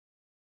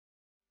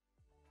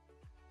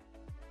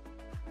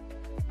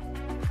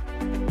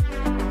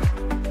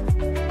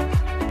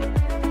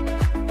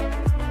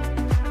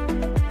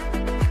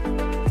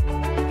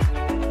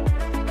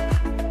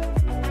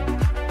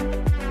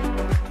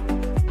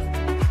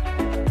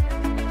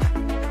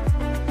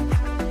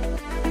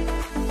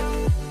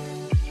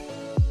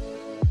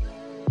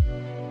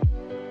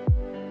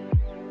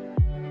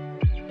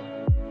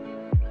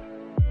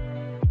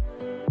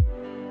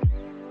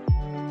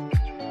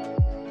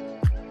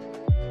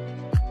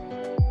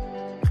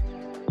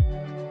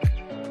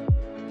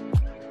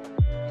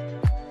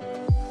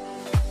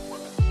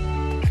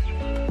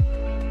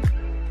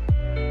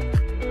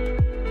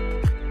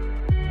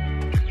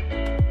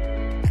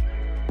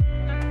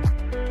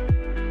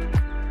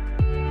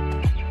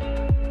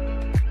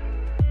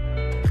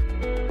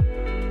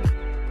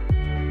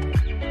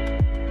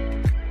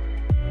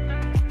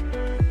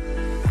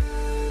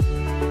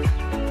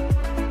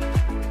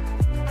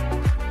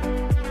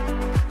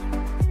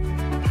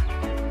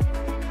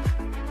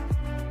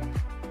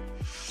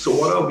So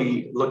what I'll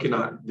be looking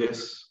at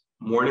this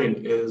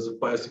morning is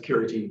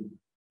biosecurity,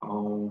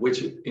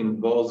 which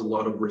involves a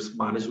lot of risk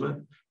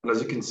management. And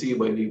as you can see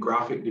by the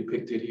graphic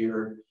depicted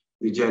here,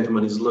 the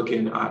gentleman is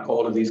looking at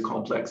all of these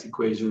complex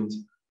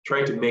equations,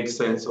 trying to make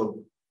sense of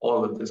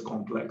all of this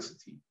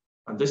complexity.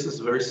 And this is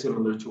very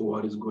similar to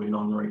what is going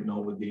on right now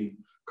with the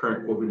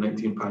current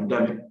COVID-19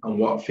 pandemic and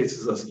what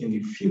faces us in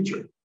the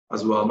future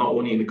as well, not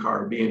only in the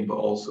Caribbean, but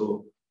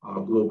also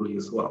globally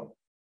as well.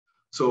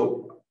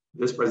 So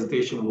this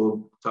presentation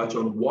will touch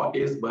on what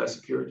is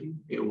biosecurity.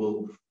 It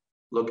will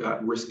look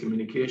at risk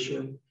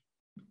communication,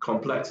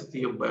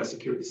 complexity of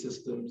biosecurity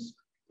systems,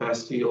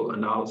 past field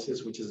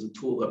analysis, which is a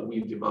tool that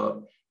we've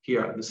developed here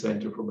at the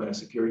Center for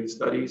Biosecurity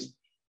Studies,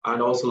 and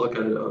also look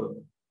at a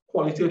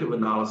qualitative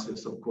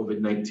analysis of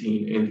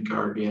COVID-19 in the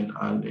Caribbean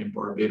and in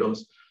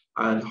Barbados,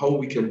 and how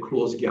we can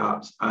close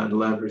gaps and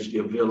leverage the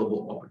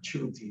available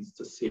opportunities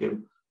to save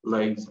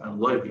lives and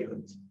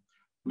livelihoods.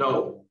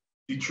 Now,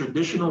 the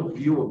traditional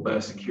view of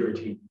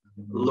biosecurity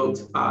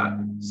looks at,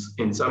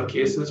 in some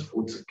cases,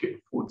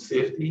 food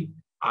safety,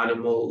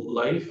 animal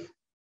life,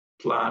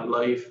 plant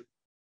life,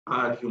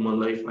 and human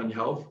life and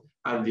health,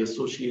 and the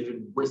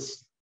associated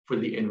risks for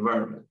the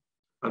environment.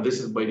 And this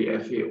is by the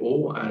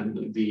FAO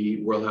and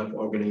the World Health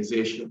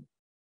Organization.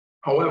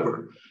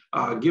 However,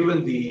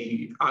 given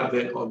the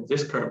advent of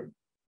this current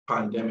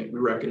pandemic, we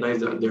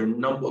recognize that there are a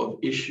number of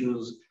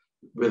issues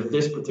with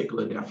this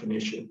particular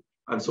definition.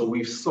 And so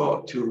we've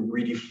sought to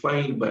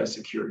redefine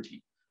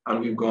biosecurity. And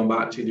we've gone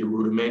back to the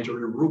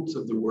rudimentary roots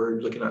of the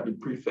word, looking at the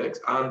prefix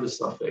and the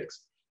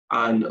suffix.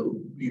 And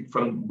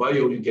from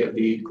bio, you get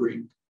the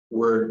Greek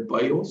word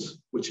bios,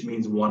 which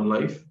means one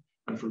life.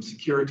 And from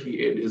security,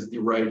 it is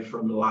derived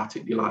from the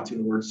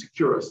Latin word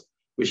securus,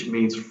 which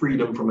means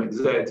freedom from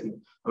anxiety.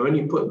 And when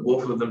you put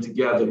both of them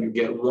together, you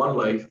get one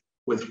life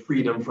with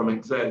freedom from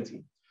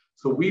anxiety.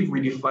 So we've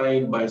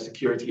redefined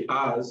biosecurity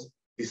as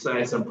the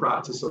science and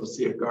practice of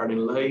safeguarding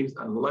lives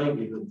and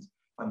livelihoods.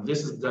 And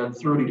this is done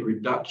through the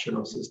reduction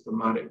of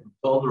systematic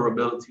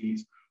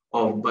vulnerabilities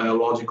of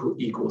biological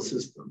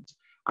ecosystems.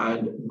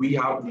 And we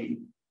have the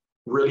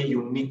really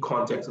unique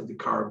context of the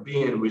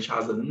Caribbean, which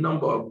has a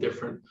number of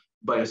different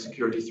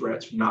biosecurity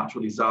threats,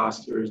 natural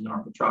disasters,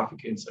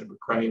 narco-trafficking,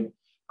 cybercrime,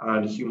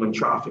 and human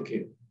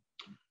trafficking.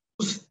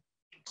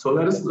 So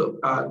let us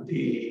look at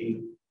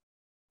the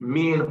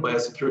main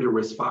biosecurity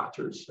risk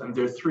factors, and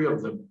there are three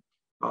of them.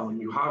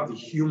 You have the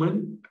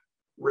human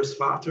risk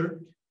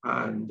factor,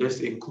 and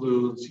this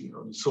includes the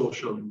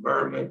social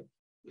environment.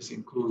 This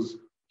includes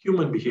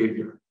human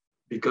behavior,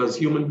 because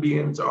human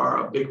beings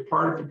are a big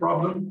part of the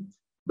problem,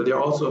 but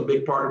they're also a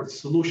big part of the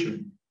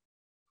solution.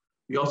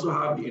 We also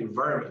have the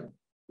environment,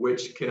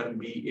 which can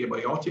be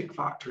abiotic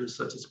factors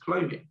such as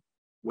climate.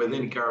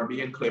 Within the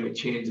Caribbean, climate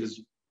change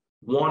is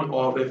one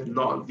of, if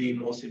not the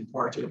most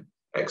important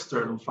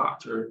external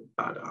factor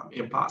that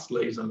impacts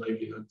lives and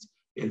livelihoods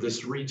in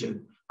this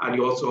region. And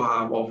you also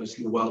have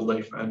obviously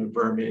wildlife and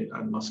environment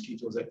and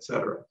mosquitoes,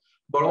 etc.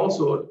 But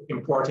also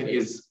important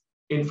is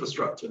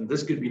infrastructure. And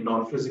this could be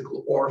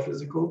non-physical or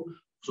physical.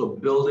 So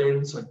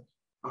buildings,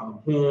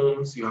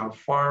 homes, you have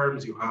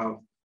farms, you have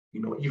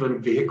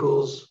even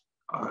vehicles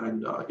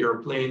and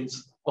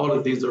airplanes. All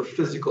of these are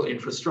physical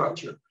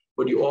infrastructure.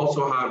 But you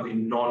also have the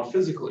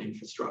non-physical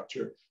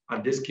infrastructure.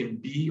 And this can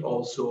be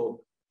also,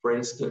 for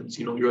instance,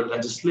 your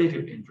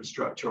legislative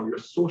infrastructure or your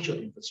social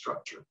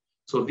infrastructure.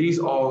 So these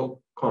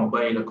all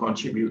combine and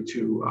contribute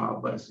to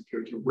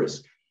biosecurity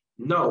risk.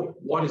 Now,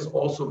 what is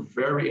also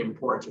very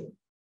important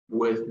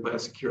with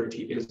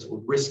biosecurity is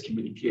risk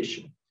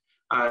communication.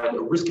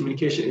 And risk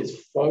communication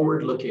is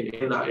forward-looking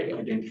and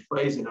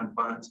identifies in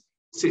advance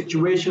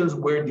situations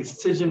where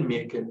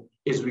decision-making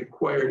is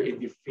required in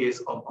the face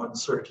of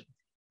uncertainty.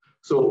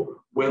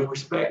 So with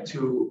respect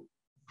to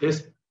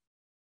this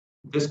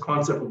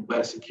concept of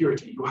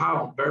biosecurity, you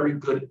have very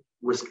good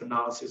risk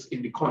analysis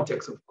in the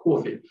context of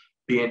COVID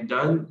being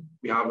done.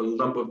 We have a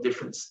number of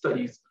different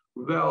studies,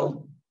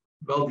 well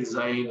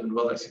designed and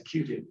well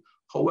executed.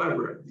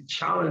 However, the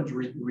challenge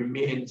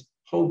remains,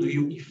 how do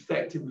you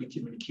effectively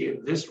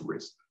communicate this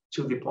risk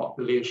to the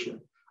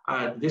population?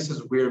 And this is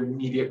where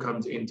media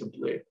comes into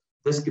play.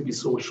 This could be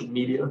social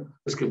media,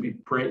 this could be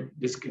print,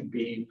 this could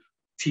be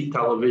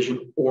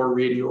television or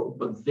radio,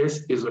 but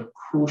this is a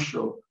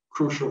crucial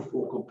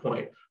focal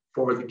point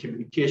for the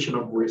communication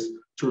of risk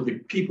to the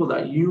people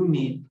that you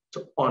need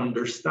to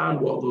understand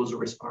what those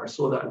risks are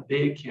so that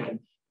they can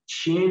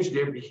change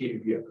their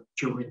behavior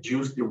to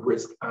reduce the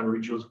risk and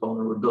reduce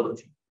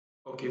vulnerability.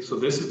 Okay, so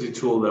this is the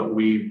tool that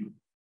we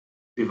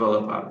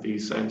developed at the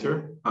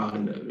center,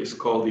 and it's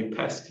called the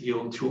Pest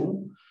Heal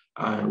tool.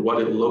 And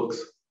what it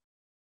looks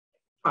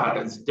at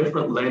is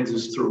different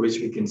lenses through which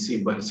we can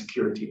see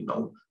biosecurity.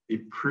 The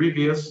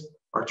previous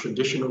or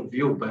traditional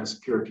view of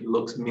biosecurity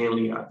looks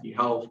mainly at the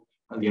health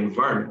and the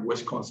environment,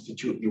 which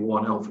constitute the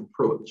One Health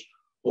approach.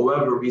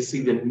 However, we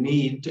see the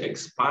need to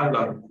expand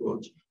that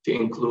approach to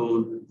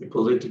include the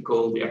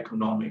political, the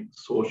economic,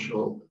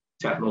 social,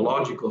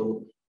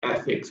 technological,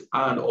 ethics,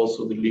 and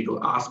also the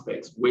legal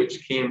aspects,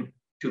 which came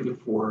to the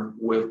fore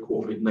with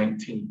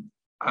COVID-19.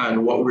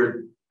 And what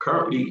we're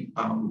currently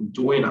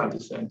doing at the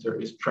center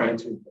is trying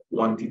to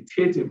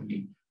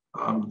quantitatively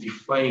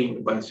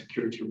define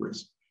biosecurity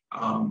risk.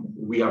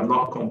 We have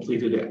not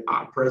completed it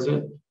at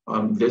present.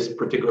 This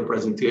particular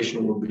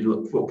presentation will be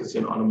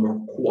focusing on a more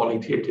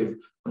qualitative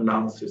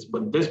analysis,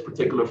 but this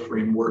particular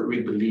framework,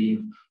 we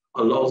believe,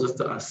 allows us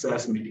to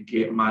assess,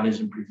 mitigate, manage,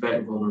 and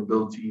prevent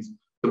vulnerabilities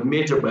to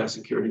major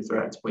biosecurity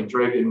threats by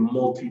driving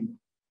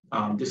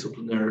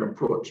multi-disciplinary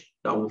approach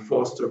that will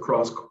foster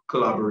cross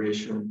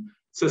collaboration,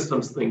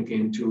 systems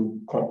thinking to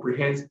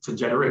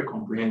generate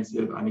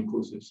comprehensive and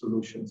inclusive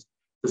solutions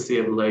to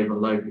save lives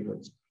and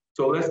livelihoods.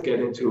 So let's get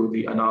into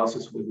the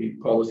analysis with the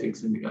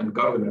politics and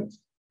governance.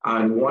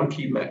 And one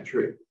key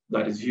metric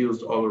that is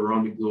used all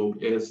around the globe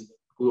is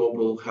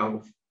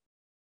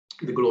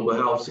the Global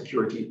Health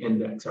Security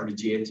Index, or the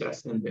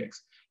GHS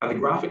Index. And the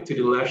graphic to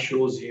the left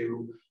shows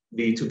you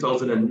the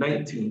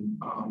 2019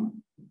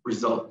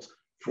 results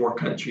for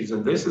countries.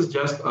 And this is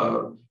just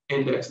an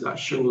index that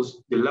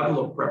shows the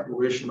level of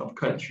preparation of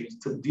countries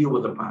to deal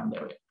with the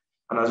pandemic.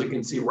 And as you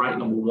can see, rank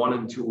number 1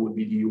 and 2 would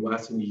be the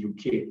US and the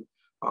UK.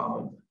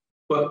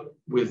 But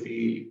with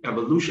the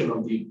evolution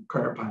of the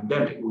current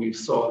pandemic, we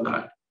saw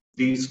that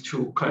these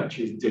two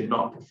countries did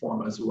not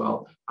perform as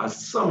well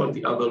as some of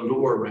the other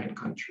lower ranked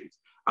countries.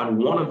 And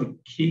one of the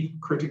key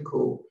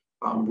critical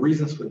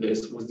reasons for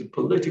this was the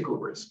political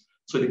risk.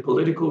 So the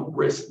political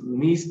risk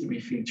needs to be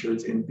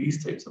featured in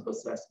these types of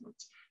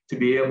assessments to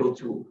be able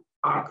to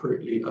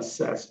accurately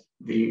assess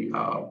the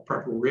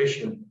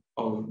preparation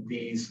of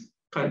these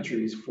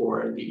countries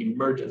for the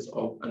emergence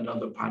of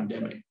another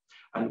pandemic.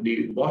 And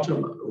the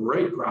bottom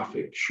right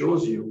graphic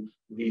shows you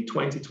the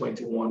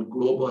 2021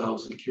 Global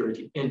Health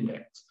Security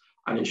Index.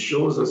 And it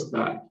shows us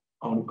that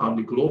on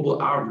the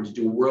global average,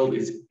 the world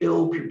is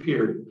ill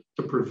prepared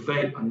to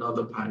prevent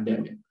another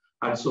pandemic.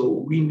 And so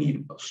we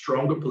need a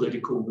stronger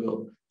political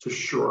will to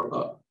shore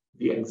up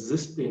the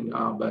existing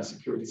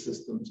biosecurity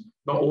systems,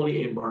 not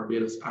only in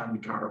Barbados and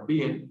the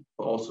Caribbean,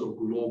 but also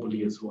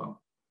globally as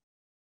well.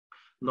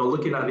 Now,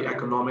 looking at the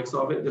economics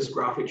of it, this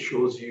graphic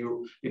shows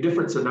you the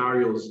different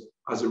scenarios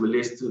as it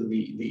relates to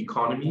the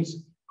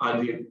economies.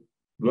 And the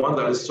one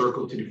that is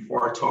circled to the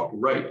far top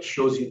right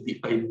shows you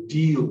the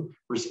ideal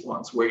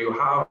response, where you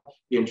have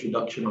the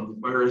introduction of the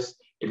virus,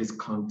 it is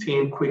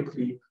contained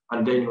quickly,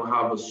 and then you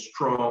have a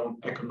strong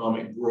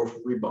economic growth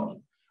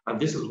rebound. And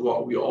this is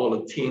what we all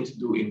attain to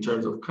do in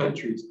terms of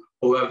countries.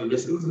 However,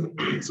 this isn't,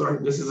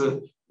 this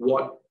isn't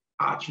what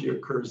actually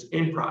occurs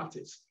in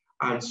practice.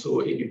 And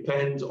so it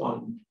depends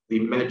on the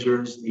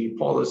measures, the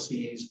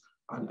policies,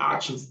 and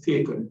actions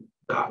taken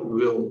that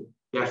will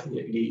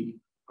definitely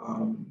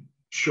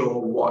show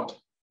what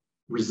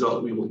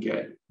result we will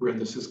get where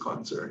this is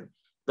concerned.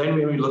 Then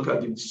when we look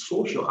at the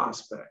social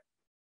aspect,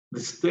 the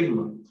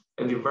stigma,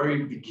 in the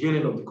very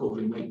beginning of the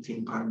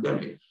COVID-19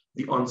 pandemic,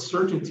 the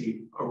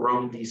uncertainty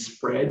around the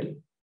spread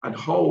and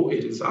how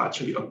it is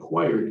actually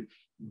acquired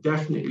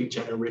definitely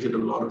generated a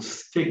lot of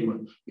stigma,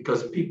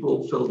 because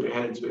people fill their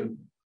heads with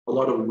a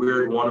lot of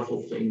weird,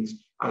 wonderful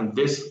things, and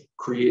this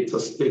creates a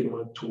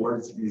stigma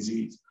towards the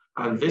disease.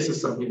 And this is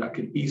something that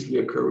could easily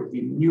occur with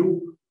the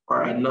new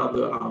or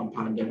another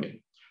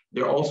pandemic.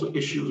 There are also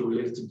issues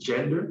related to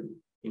gender,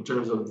 in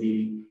terms of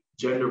the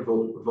gender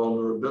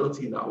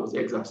vulnerability that was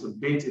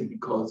exacerbated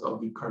because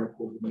of the current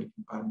COVID-19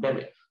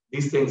 pandemic.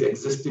 These things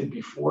existed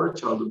before: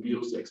 child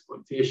abuse,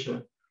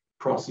 exploitation,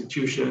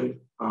 prostitution,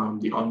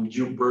 the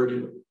undue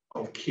burden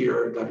of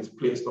care that is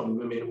placed on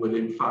women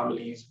within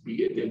families,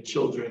 be it their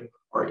children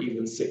or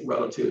even sick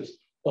relatives.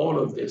 All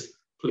of this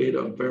played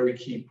a very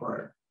key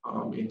part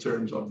in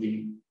terms of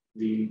the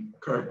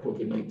current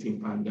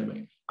COVID-19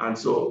 pandemic. And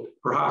so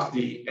perhaps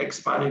the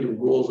expanding the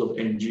roles of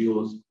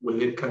NGOs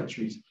within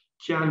countries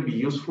can be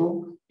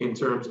useful in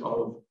terms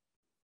of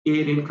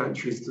aiding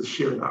countries to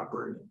share that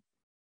burden.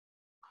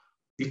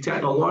 The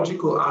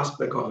technological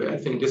aspect of it, I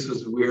think this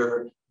is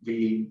where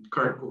the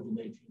current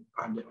COVID-19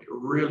 pandemic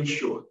really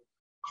showed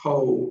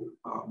how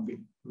the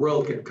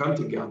world can come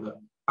together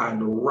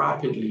and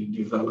rapidly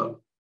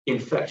develop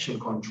infection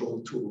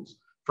control tools,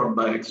 from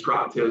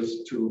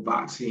bioextractives to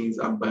vaccines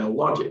and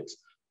biologics.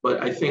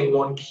 But I think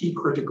one key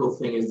critical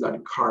thing is that the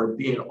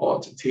Caribbean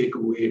ought to take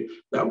away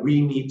that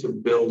we need to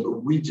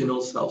build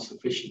regional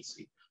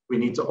self-sufficiency. We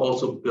need to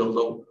also build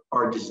up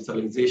our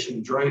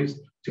digitalization drives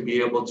to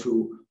be able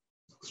to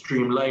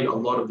streamline a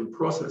lot of the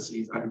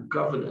processes and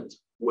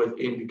governance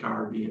within the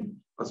Caribbean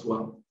as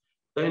well.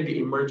 Then the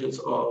emergence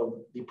of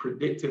the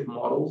predictive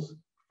models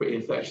for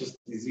infectious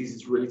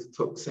diseases really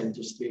took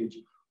center stage,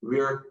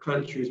 where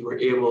countries were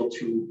able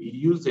to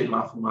use their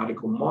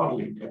mathematical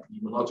modeling,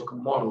 epidemiological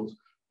models,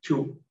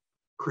 to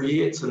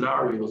create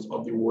scenarios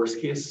of the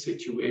worst case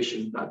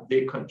situations that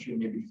their country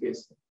may be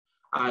facing.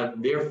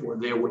 And therefore,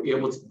 they were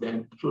able to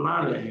then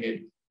plan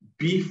ahead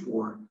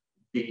before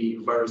the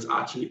virus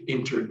actually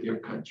entered their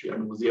country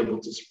and was able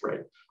to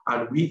spread.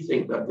 And we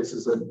think that this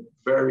is a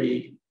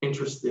very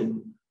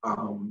interesting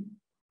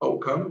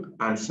outcome,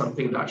 and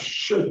something that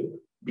should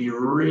be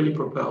really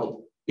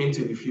propelled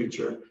into the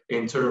future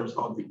in terms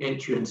of the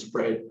entry and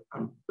spread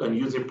and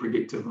using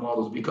predictive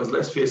models. Because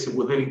let's face it,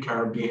 within the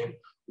Caribbean,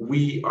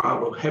 we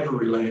have a heavy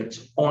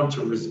reliance on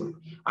tourism.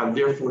 And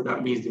therefore,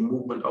 that means the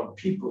movement of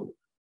people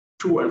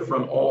to and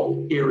from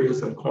all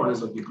areas and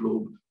corners of the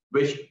globe,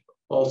 which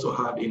also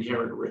have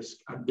inherent risk.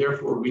 And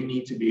therefore, we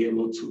need to be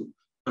able to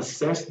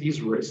assess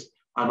these risks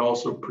and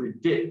also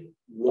predict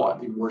what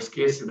the worst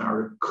case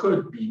scenario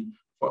could be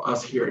for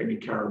us here in the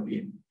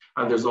Caribbean.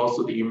 And there's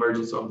also the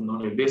emergence of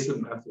non-invasive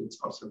methods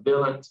of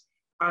surveillance.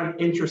 And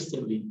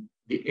interestingly,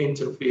 the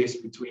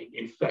interface between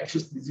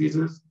infectious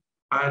diseases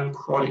and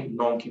chronic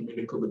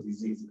non-communicable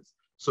diseases.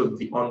 So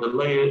the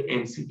underlying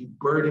NCD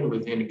burden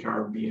within the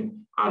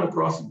Caribbean and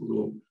across the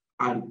globe,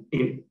 and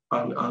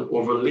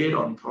overlaid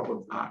on top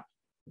of that,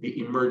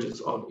 the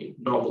emergence of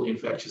novel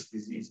infectious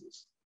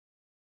diseases.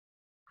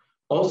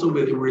 Also,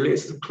 when it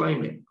relates to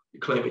climate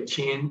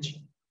change,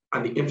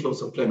 and the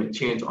influence of climate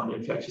change on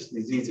infectious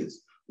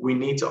diseases, we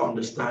need to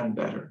understand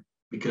better,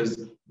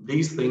 because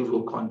these things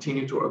will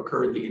continue to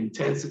occur. The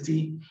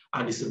intensity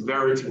and the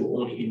severity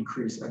will only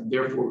increase, and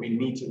therefore we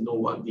need to know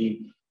what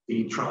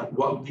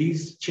what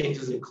these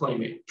changes in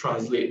climate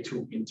translate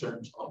to in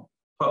terms of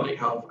public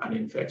health and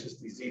infectious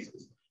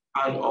diseases.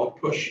 And our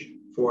push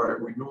for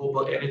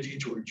renewable energy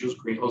to reduce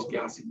greenhouse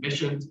gas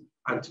emissions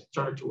and to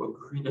turn to a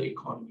greener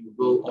economy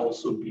will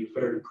also be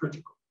very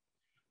critical.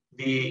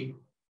 The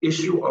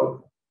issue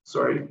of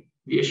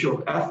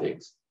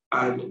ethics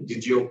and the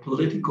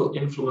geopolitical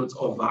influence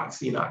of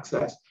vaccine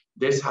access,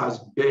 this has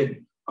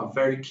been a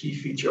very key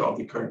feature of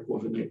the current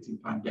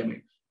COVID-19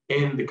 pandemic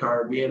in the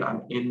Caribbean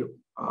and in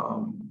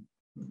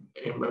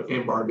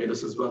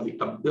Barbados as well. The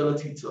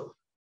ability to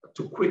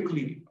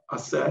quickly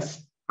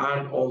assess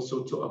and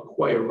also to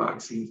acquire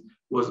vaccines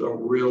was a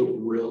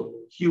real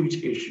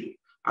huge issue.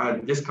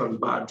 And this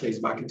ties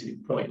back into the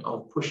point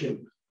of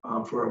pushing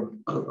for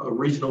a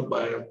regional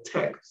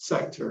biotech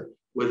sector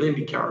within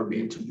the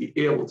Caribbean to be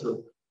able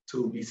to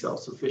be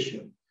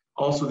self-sufficient.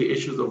 Also, the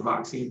issues of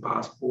vaccine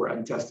passport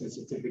and testing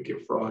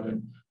certificate fraud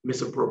and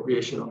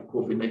misappropriation of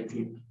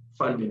COVID-19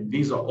 funding.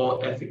 These are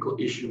all ethical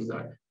issues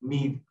that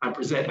need and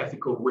present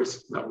ethical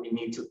risks that we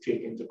need to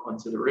take into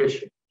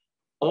consideration.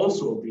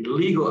 Also, the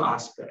legal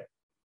aspect.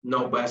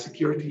 Now,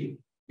 biosecurity,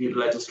 the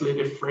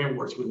legislative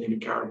frameworks within the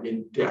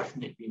Caribbean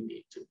definitely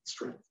need to be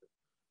strengthened.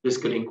 This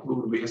could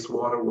include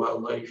wastewater,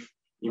 wildlife,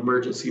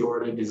 emergency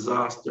order,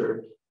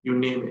 disaster, you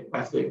name it,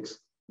 ethics.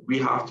 We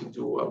have to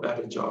do a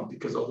better job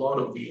because a lot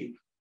of the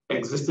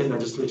existing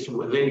legislation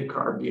within the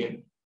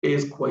Caribbean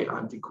is quite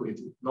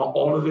antiquated. Not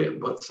all of it,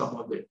 but some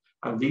of it.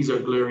 And these are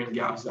glaring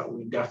gaps that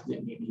we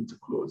definitely need to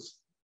close.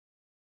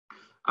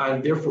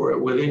 And therefore,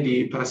 within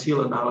the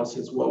Pascal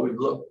analysis, what we've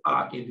looked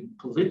at in the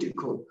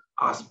political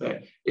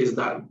aspect is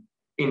that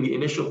in the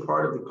initial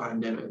part of the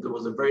pandemic, there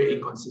was a very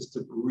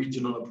inconsistent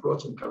regional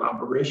approach and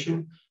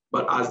collaboration.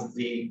 But as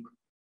the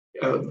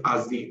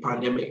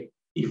pandemic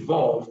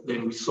evolved,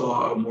 then we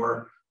saw a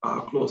more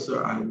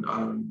closer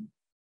and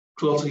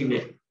closely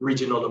knit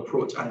regional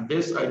approach. And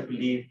this, I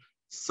believe,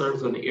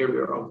 serves an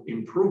area of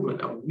improvement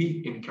that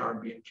we in the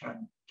Caribbean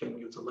can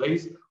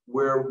utilize,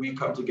 where we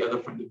come together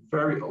from the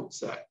very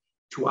outset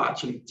to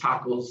actually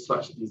tackle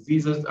such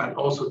diseases and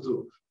also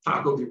to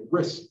tackle the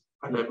risk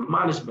and the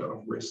management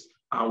of risk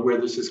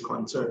where this is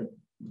concerned.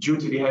 Due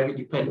to the heavy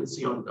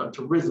dependency on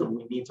tourism,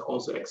 we need to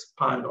also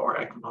expand our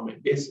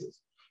economic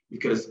basis,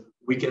 because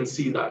we can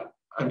see that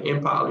an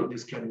impact like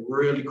this can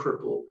really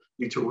cripple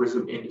the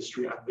tourism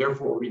industry, and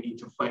therefore we need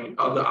to find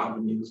other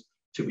avenues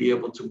to be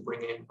able to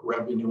bring in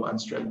revenue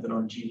and strengthen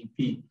our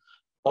GDP.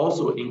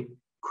 Also,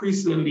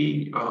 increasing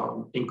the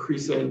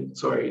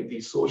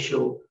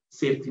social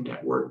safety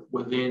network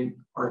within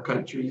our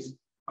countries.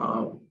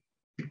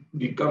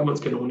 The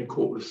governments can only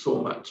cope with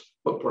so much,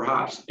 but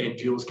perhaps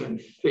NGOs can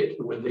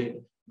fit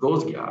within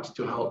those gaps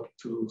to help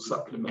to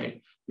supplement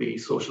the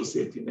social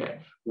safety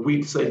net.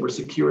 With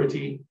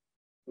cybersecurity,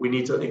 we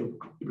need to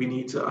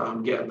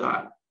get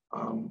that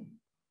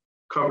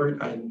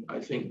covered, and I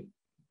think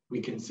we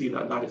can see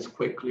that that is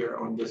quite clear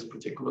on this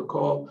particular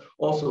call.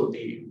 Also,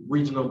 the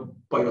regional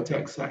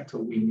biotech sector,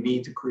 we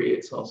need to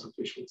create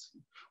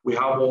self-sufficiency. We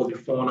have all the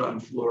fauna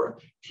and flora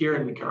here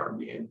in the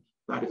Caribbean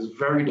that is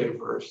very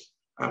diverse,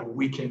 and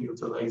we can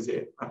utilize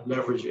it and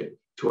leverage it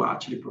to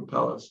actually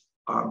propel us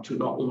to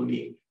not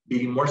only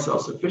be more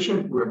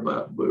self-sufficient where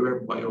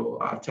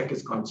biotech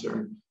is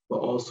concerned, but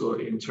also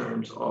in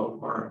terms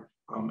of our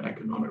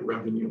economic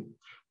revenue.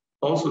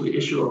 Also, the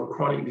issue of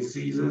chronic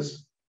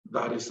diseases,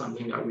 that is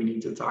something that we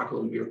need to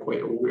tackle, and we are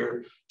quite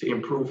aware. To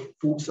improve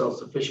food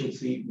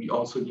self-sufficiency, we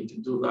also need to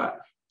do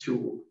that.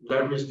 To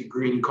leverage the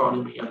green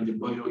economy and the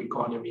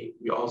bioeconomy,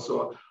 we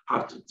also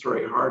have to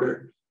try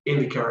harder in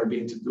the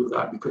Caribbean to do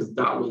that, because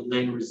that will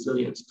lend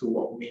resilience to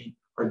what we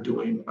are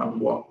doing and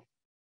what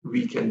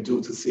we can do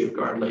to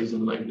safeguard lives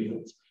and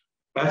livelihoods.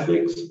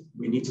 Ethics,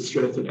 we need to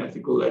strengthen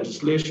ethical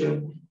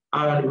legislation,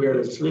 and where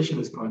legislation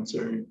is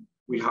concerned,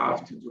 we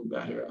have to do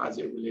better as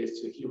it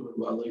relates to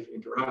human-wildlife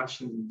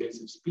interactions,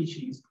 invasive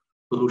species,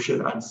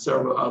 pollution, and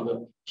several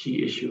other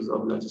key issues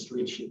of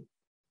legislation.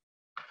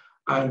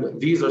 And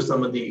these are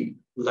some of the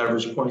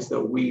leverage points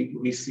that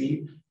we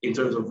see in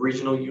terms of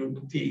regional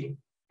unity,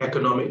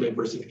 economic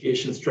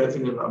diversification,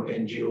 strengthening of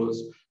NGOs,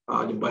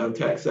 the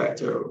biotech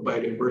sector,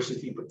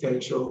 biodiversity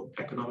potential,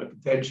 economic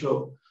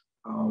potential,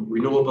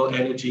 renewable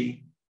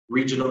energy,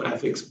 regional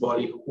ethics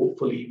body.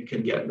 Hopefully we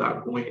can get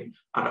that going,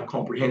 and a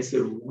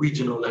comprehensive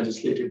regional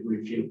legislative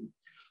review.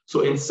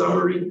 So in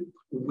summary,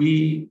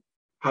 we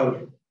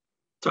have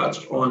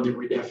touched on the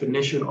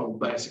redefinition of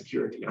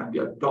biosecurity and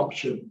the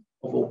adoption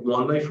of a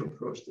One Life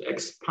approach to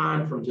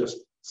expand from just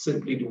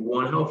simply the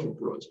One Health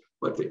approach,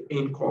 but to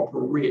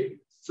incorporate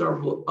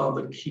several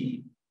other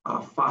key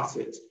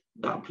facets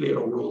that play a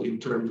role in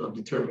terms of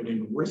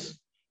determining risk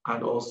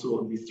and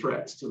also the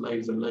threats to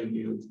lives and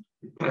livelihoods.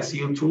 The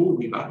PESIO tool,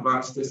 we've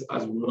advanced this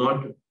as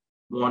one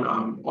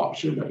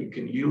option that you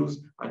can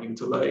use and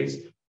utilize.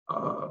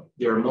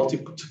 There are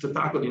multiple, to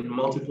tackle in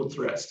multiple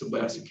threats to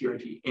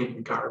biosecurity in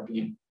the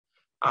Caribbean.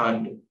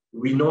 And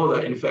we know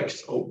that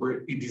infectious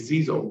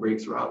disease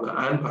outbreaks rather,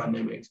 and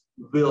pandemics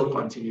will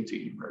continue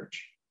to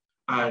emerge.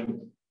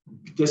 And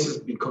this is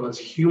because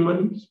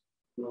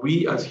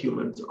we as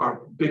humans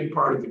are a big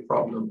part of the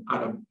problem,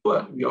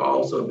 but we are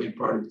also a big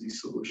part of the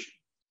solution.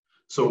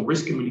 So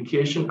risk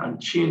communication and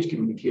change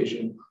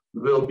communication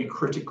will be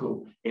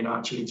critical in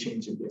actually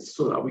changing this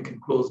so that we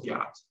can close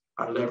gaps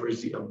and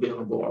leverage the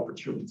available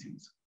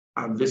opportunities.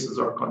 And this is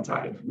our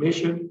contact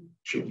information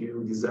should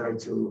you desire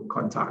to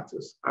contact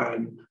us.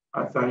 And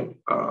I thank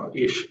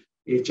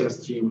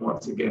HSG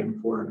once again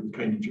for the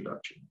kind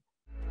introduction.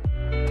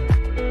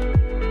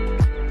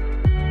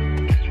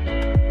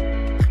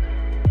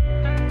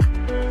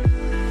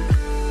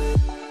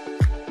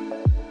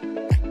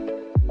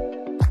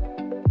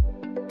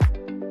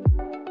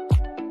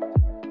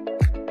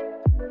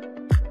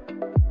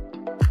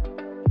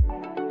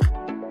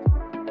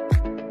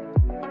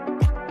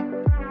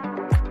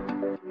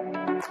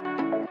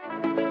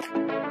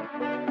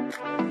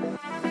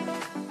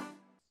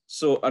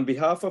 So on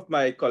behalf of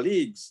my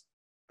colleagues,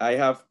 I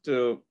have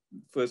to,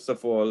 first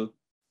of all,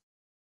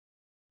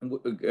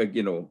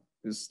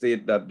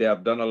 state that they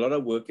have done a lot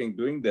of work in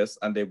doing this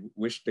and they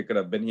wish they could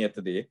have been here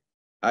today.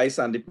 I,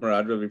 Sandeep,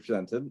 Maharaj, will be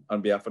presented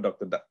on behalf of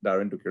Dr.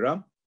 Darren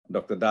Dookeram,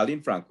 Dr.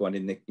 Darleen, Franco, on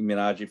the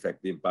Maharaj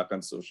effect, the impact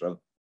on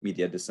social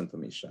media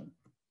disinformation.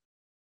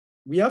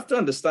 We have to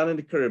understand in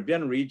the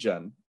Caribbean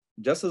region,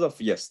 just as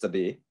of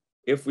yesterday,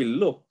 if we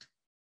looked,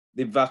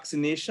 the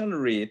vaccination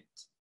rate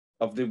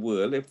of the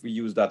world, if we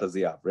use that as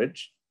the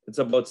average, it's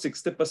about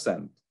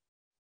 60%.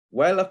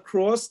 While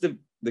across the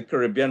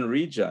Caribbean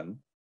region,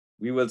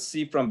 we will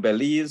see from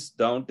Belize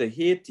down to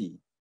Haiti,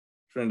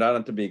 Trinidad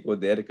and Tobago,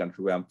 there, the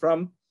country where I'm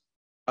from,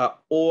 are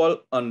all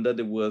under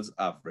the world's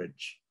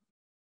average.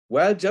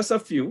 While just a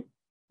few,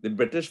 the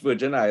British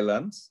Virgin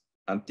Islands,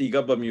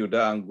 Antigua, Bermuda,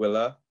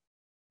 Anguilla,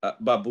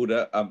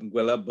 Barbuda,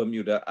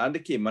 Bermuda, and the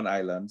Cayman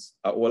Islands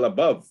are all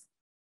above.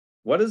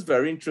 What is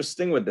very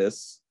interesting with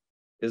this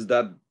is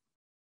that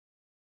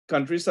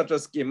countries such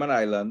as Cayman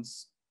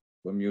Islands,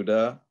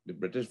 Bermuda, the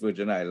British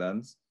Virgin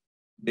Islands,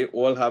 they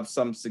all have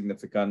some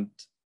significant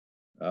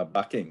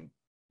backing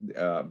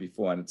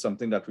before, and it's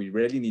something that we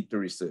really need to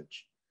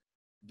research.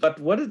 But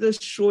what it is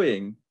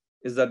showing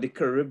is that the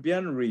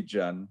Caribbean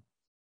region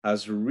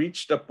has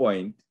reached a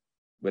point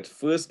with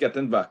first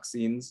getting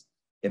vaccines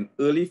in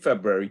early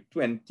February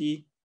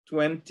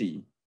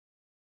 2020.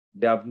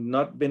 They have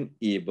not been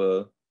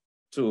able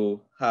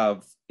to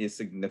have a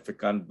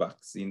significant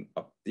vaccine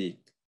uptake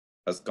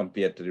as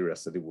compared to the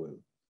rest of the world.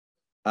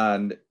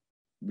 And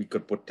we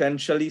could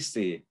potentially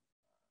say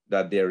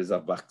that there is a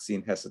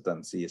vaccine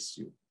hesitancy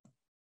issue.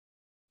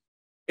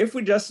 If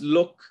we just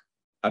look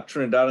at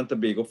Trinidad and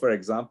Tobago, for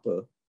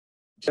example,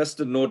 just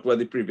to note what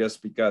the previous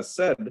speaker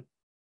said,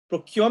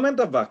 procurement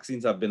of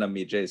vaccines have been a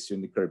major issue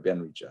in the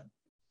Caribbean region.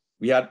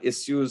 We had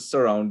issues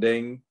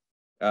surrounding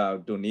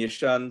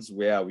donations,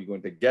 where are we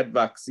going to get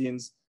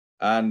vaccines?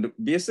 And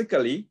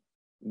basically,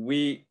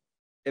 we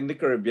in the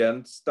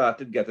Caribbean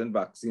started getting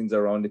vaccines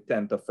around the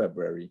 10th of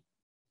February,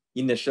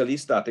 initially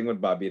starting with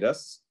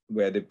Barbados,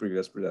 where the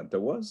previous presenter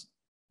was,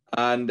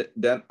 and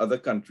then other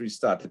countries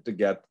started to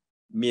get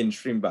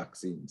mainstream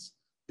vaccines.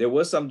 There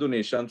were some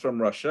donations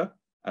from Russia,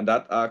 and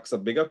that asks a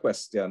bigger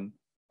question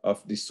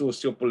of the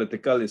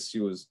socio-political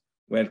issues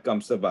when it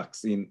comes to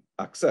vaccine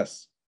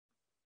access.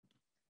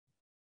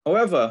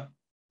 However,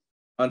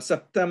 on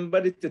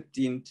September the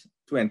 13th,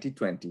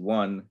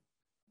 2021,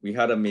 we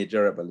had a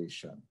major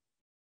revelation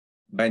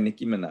by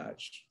Nicki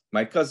Minaj.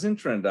 My cousin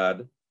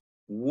Trinidad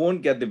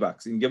won't get the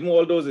vaccine. Given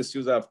all those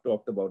issues I've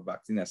talked about,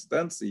 vaccine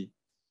hesitancy,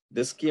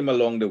 this came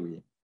along the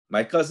way.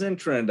 My cousin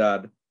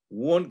Trinidad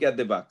won't get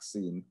the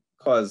vaccine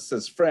because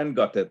his friend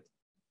got it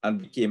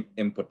and became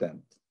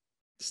impotent.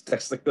 His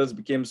testicles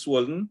became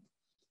swollen.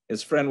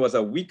 His friend was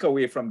a week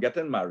away from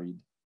getting married.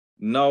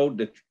 Now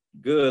the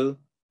girl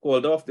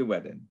called off the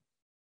wedding.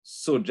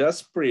 So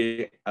just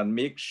pray and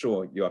make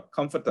sure you are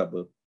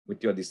comfortable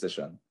with your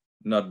decision,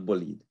 not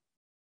bullied.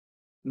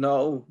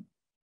 Now,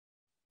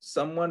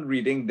 someone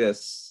reading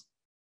this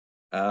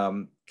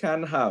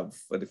can have,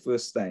 for the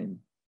first time,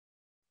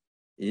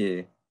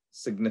 a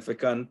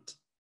significant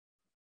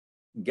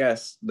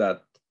guess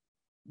that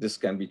this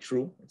can be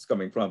true. It's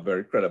coming from a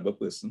very credible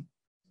person.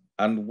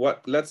 And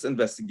let's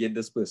investigate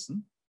this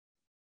person.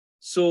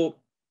 So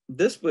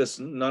this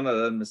person, none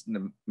other than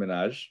Mr.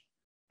 Maharaj,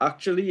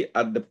 actually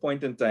at the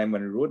point in time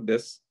when he wrote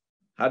this,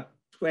 had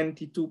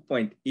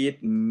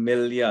 22.8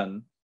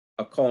 million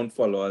account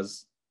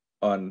followers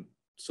on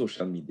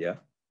social media.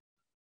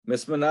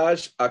 Ms.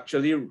 Maharaj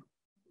actually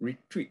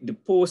the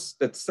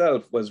post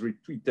itself was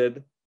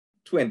retweeted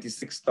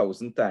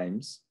 26,000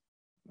 times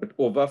with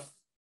over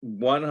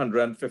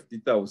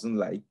 150,000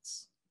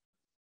 likes.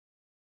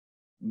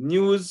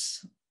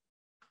 News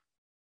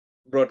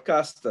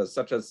broadcasters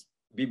such as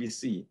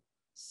BBC,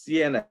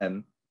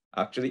 CNN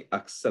actually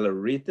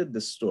accelerated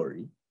the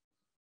story,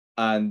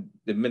 and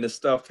the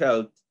Minister of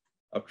Health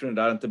of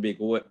Trinidad and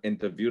Tobago was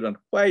interviewed on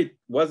quite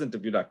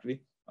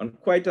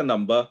a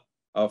number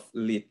of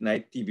late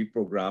night TV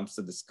programs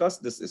to discuss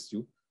this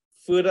issue,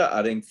 further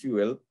adding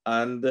fuel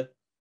and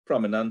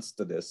prominence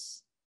to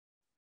this.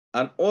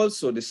 And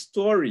also the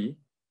story,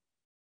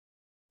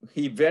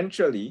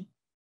 eventually,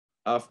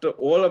 after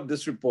all of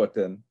this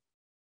reporting,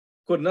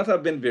 could not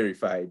have been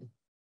verified,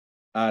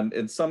 and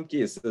in some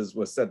cases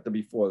was said to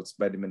be false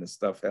by the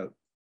Minister of Health.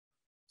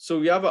 So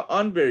we have an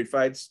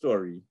unverified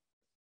story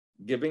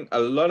giving a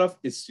lot of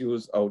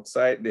issues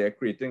outside there,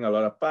 creating a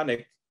lot of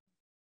panic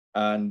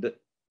and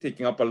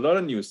taking up a lot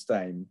of news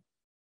time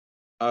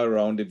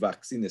around the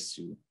vaccine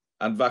issue.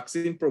 And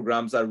vaccine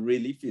programs are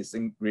really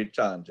facing great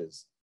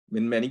challenges.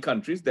 In many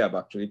countries, they have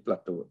actually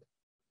plateaued.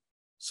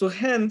 So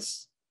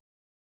hence,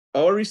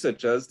 our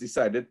researchers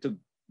decided to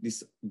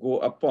go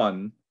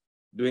upon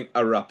doing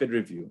a rapid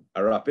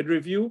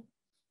review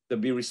to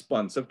be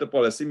responsive to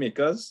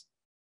policymakers,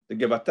 to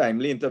give a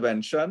timely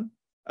intervention,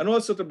 and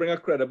also to bring a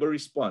credible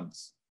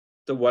response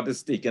to what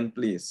is taking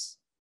place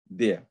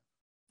there.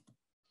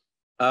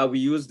 We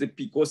used the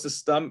PICO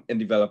system in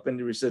developing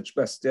the research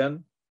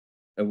question.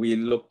 And we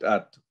looked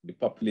at the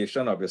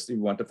population. Obviously,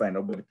 we want to find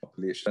out about the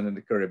population in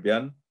the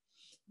Caribbean,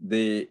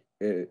 the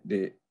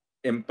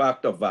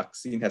impact of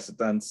vaccine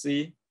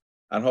hesitancy,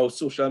 and how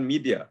social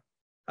media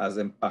has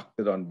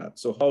impacted on that.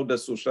 So how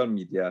does social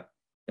media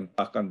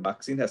impact on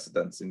vaccine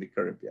hesitancy in the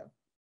Caribbean?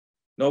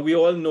 Now, we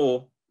all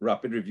know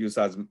rapid reviews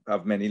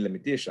have many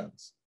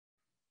limitations.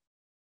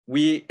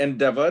 We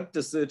endeavored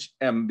to search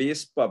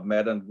Embase,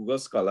 PubMed, and Google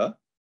Scholar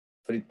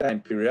for the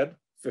time period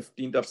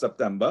 15th of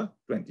September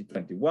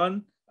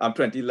 2011,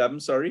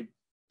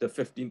 to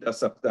 15th of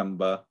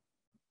September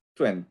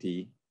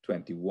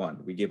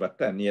 2021. We gave a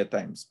 10-year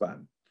time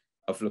span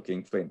of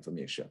looking for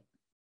information.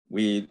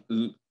 We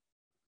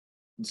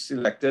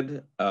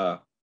selected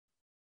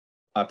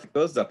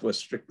articles that were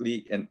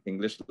strictly in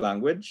English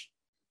language,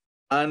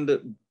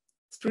 and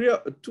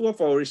two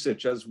of our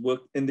researchers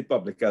worked in the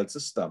public health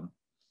system,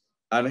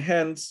 and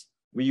hence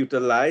we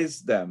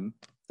utilized them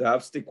to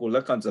have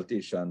stakeholder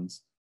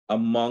consultations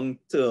among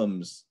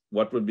terms,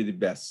 what would be the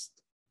best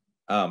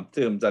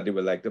terms that they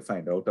would like to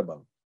find out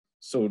about.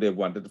 So they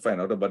wanted to find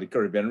out about the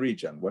Caribbean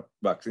region, what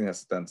vaccine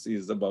hesitancy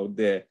is about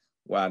there,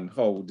 and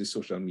how the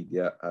social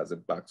media has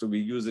impact. So we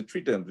used the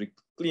three terms. We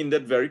cleaned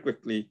it very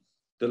quickly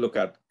to look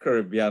at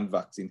Caribbean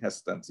vaccine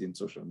hesitancy in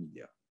social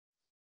media.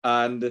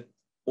 And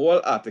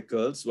all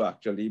articles were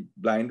actually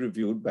blind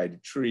reviewed by the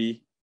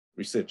three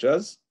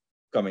researchers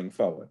coming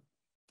forward.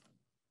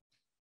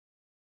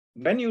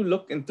 When you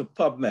look into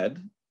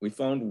PubMed, we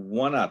found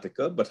one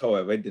article, but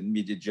however, it didn't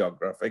meet the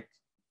geographic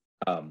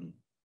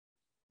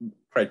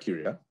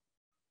criteria.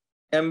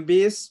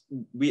 Embase,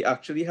 we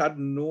actually had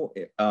no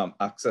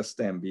access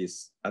to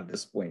Embase at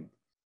this point,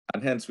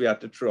 and hence we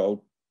had to throw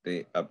out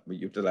the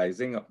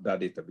utilizing of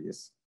that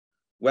database.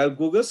 While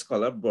Google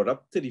Scholar brought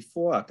up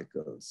 34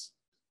 articles,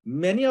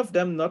 many of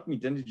them not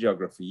meeting the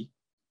geography,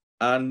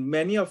 and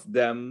many of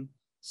them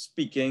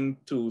speaking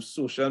to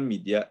social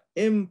media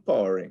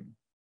empowering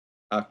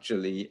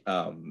actually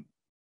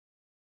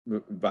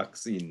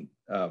vaccine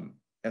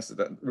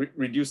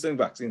reducing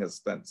vaccine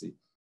hesitancy.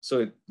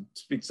 So it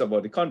speaks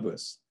about the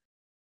converse,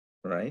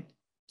 right?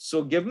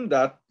 So given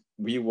that,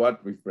 we've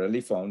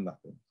really found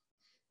nothing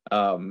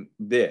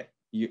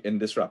in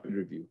this rapid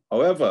review.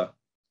 However,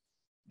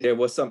 there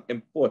were some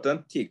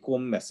important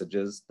take-home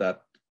messages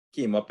that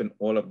came up in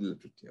all of the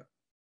literature.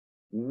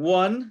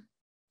 One,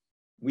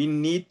 we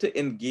need to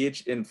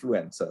engage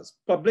influencers.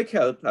 Public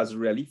health has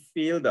really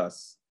failed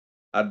us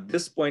at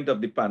this point of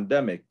the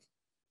pandemic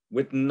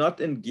with not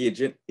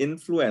engaging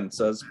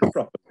influencers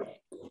properly.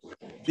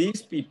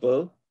 These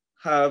people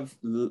have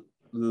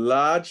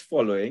large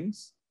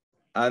followings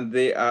and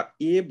they are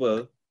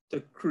able to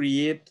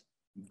create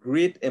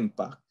great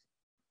impact.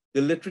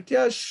 The literature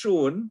has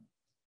shown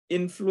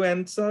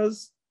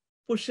influencers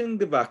pushing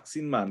the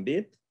vaccine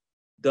mandate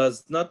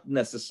does not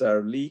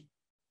necessarily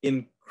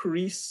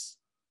increase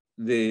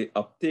the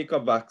uptake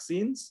of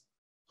vaccines.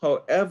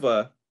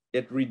 However,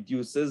 it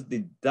reduces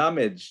the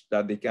damage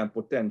that they can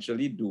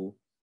potentially do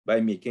by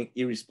making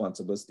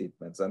irresponsible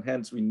statements. And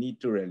hence we need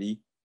to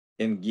really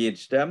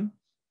engage them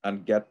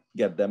and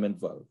get them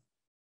involved.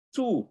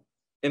 Two,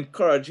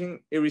 encouraging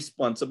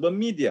irresponsible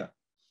media.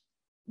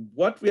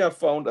 What we have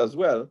found as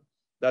well,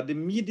 that the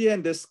media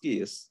in this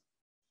case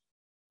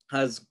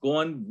has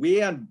gone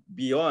way and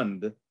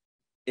beyond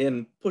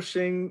in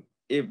pushing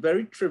a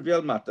very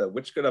trivial matter,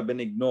 which could have been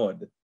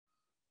ignored,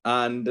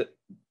 and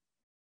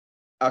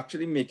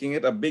actually making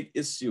it a big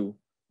issue,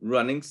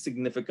 running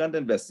significant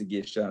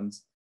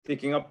investigations,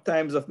 taking up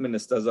times of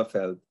ministers of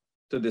health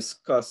to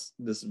discuss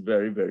this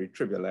very, very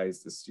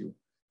trivialized issue.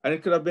 And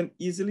it could have been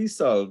easily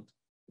solved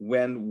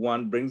when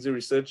one brings the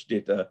research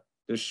data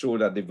to show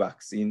that the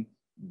vaccine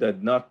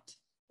did not,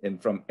 in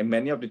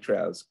many of the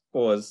trials,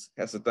 cause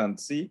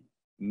hesitancy,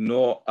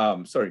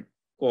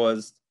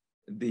 caused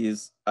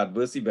these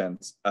adverse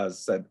events, as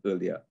said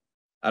earlier.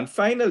 And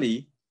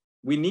finally,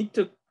 we need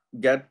to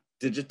get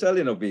digital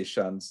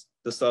innovations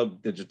to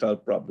solve digital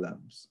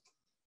problems.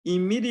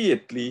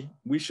 Immediately,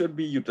 we should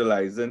be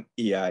utilizing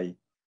AI,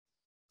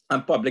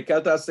 and public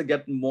health has to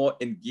get more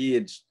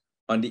engaged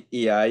on the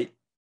AI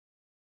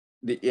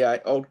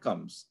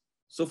outcomes.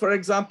 So for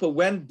example,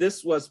 when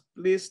this was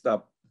placed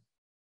up,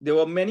 there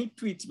were many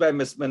tweets by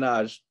Ms.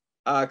 Maharaj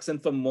asking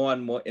for more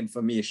and more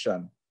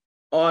information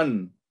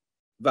on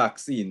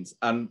vaccines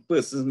and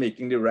persons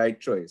making the right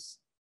choice.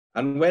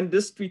 And when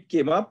this tweet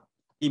came up,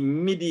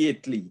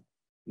 immediately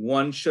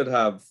one should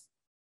have,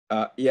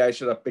 AI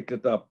should have picked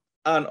it up,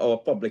 and our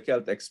public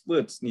health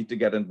experts need to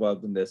get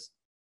involved in this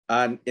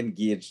and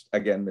engage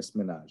again, Ms.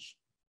 Maharaj.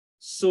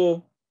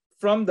 So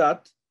from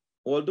that,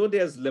 although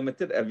there's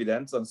limited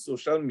evidence on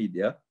social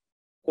media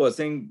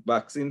causing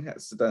vaccine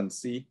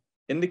hesitancy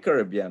in the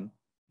Caribbean,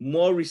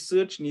 more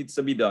research needs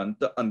to be done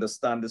to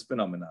understand this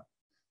phenomena.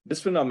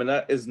 This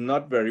phenomena is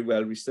not very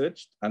well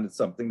researched, and it's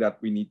something that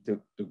we need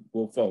to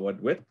go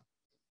forward with.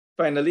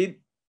 Finally,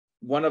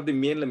 one of the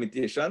main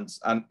limitations,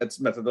 and it's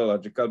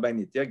methodological by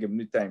nature, given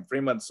the time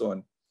frame and so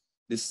on,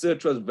 the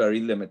search was very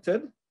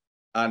limited,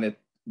 and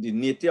the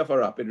nature of a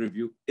rapid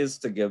review is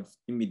to give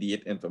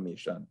immediate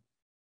information.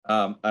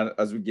 And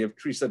as we gave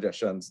 3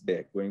 suggestions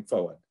there going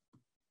forward.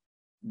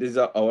 These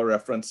are our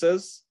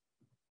references.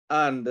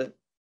 And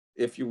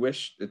if you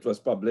wish, it was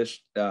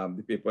published,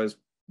 the paper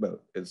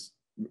is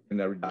in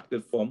a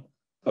redacted form,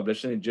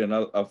 published in the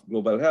Journal of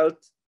Global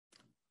Health.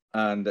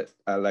 And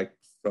I like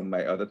from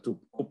my other 2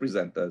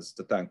 co-presenters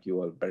to thank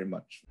you all very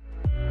much.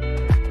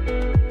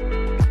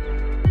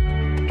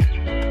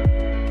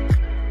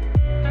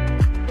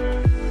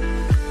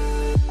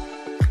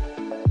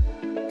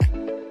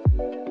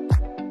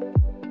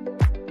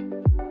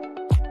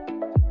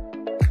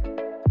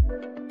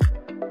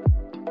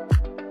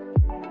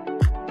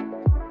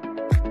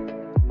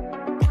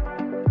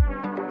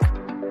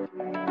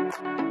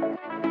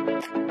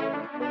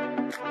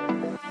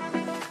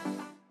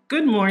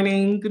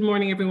 Good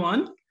morning,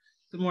 everyone.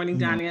 Good morning,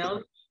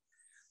 Danielle.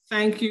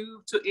 Thank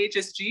you to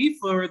HSG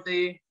for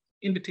the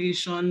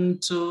invitation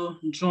to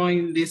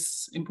join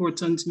this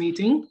important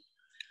meeting.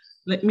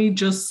 Let me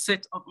just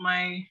set up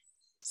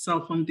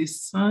myself on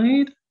this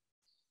side.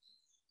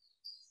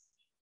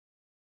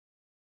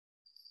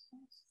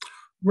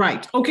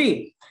 Right,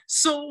 okay,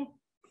 so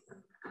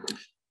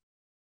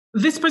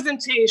this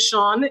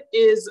presentation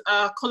is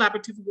a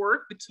collaborative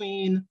work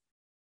between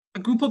a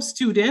group of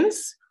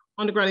students,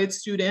 undergraduate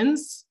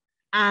students,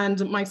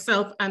 and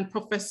myself and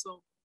Professor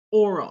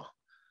Ora.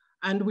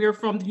 And we're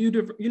from the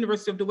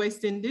University of the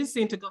West Indies,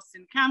 St.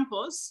 Augustine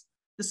campus,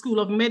 the School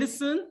of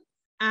Medicine,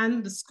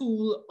 and the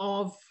School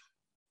of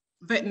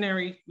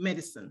Veterinary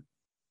Medicine.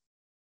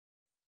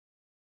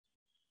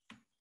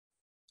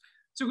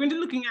 So we're going to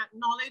be looking at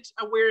knowledge,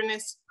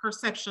 awareness,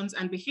 perceptions,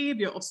 and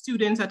behavior of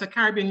students at a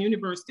Caribbean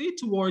university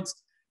towards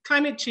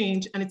climate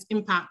change and its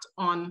impact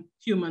on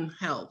human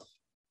health.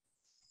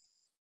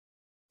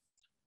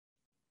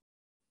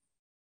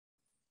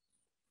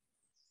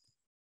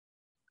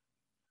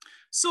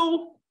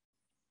 So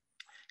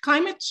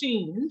climate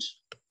change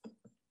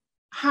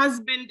has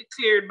been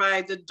declared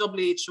by the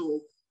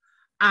WHO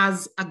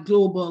as a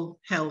global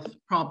health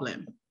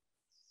problem.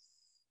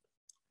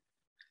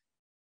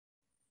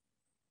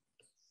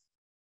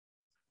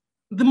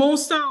 The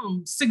most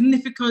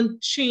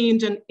significant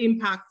change and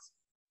impact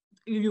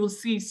you will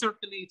see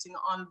circulating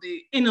on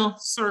the inner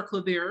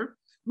circle there,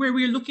 where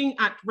we're looking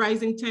at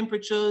rising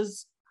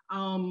temperatures,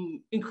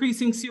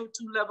 increasing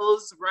CO2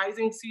 levels,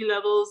 rising sea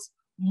levels,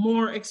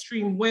 more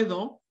extreme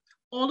weather,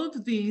 all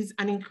of these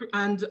and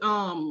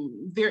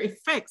their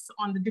effects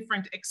on the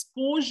different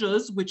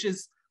exposures, which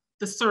is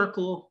the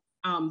circle,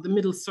 the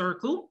middle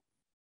circle.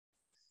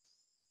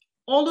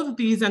 All of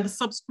these and the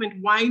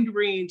subsequent wide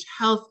range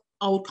health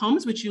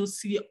outcomes, which you'll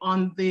see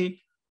on the,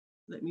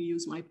 let me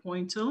use my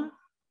pointer.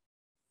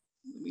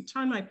 Let me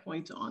turn my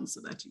pointer on so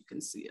that you can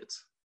see it.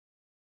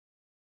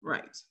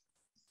 Right.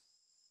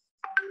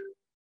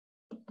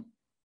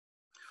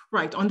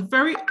 Right, on the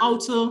very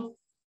outer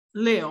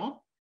layer,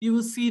 you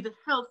will see the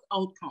health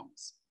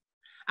outcomes.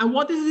 And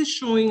what this is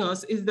showing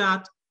us is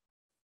that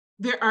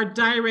there are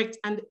direct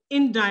and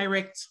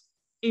indirect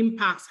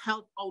impacts,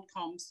 health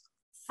outcomes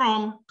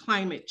from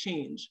climate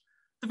change.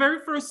 The very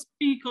first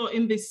speaker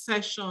in this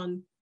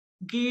session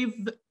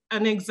gave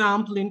an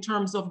example in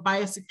terms of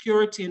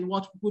biosecurity and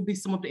what would be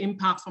some of the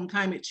impacts from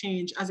climate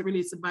change as it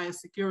relates to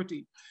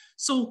biosecurity.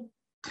 So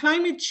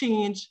climate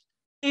change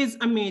is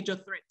a major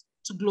threat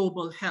to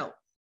global health.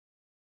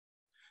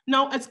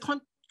 Now,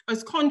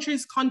 as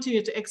countries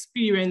continue to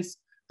experience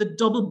the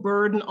double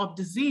burden of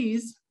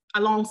disease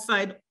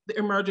alongside the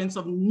emergence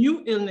of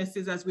new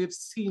illnesses, as we've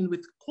seen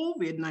with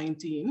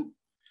COVID-19,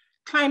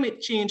 climate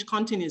change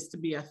continues to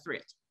be a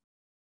threat.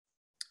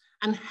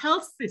 And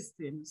health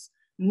systems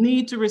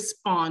need to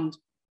respond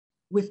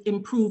with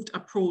improved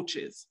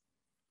approaches,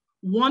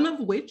 one of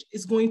which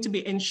is going to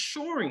be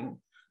ensuring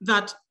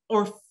that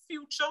our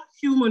future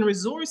human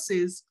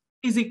resources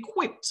is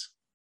equipped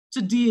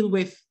to deal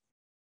with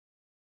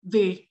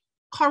the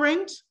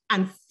current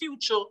and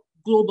future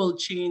global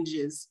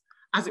changes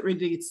as it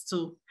relates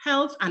to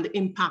health and the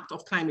impact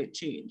of climate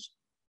change.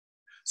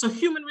 So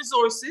human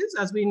resources,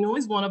 as we know,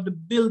 is one of the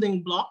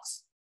building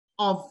blocks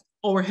of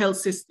our health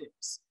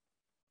systems.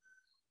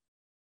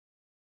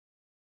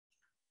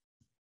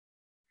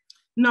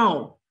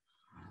 Now,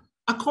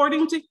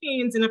 according to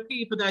Haynes in a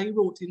paper that he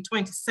wrote in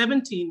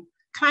 2017,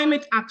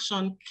 climate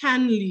action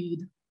can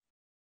lead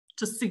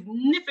to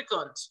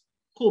significant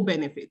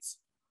co-benefits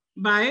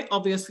by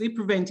obviously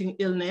preventing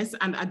illness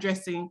and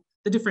addressing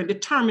the different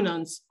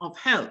determinants of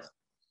health.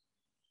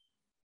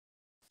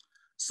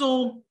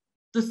 So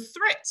the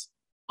threat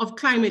of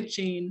climate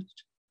change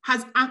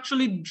has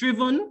actually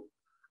driven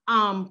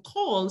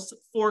calls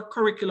for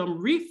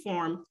curriculum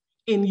reform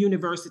in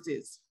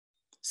universities,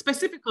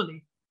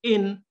 specifically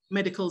in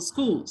medical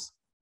schools.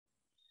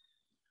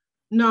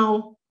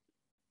 Now,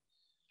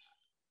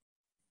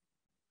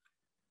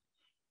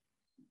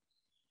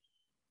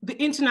 the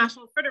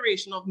International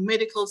Federation of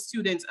Medical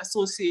Students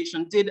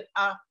Association did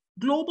a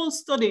global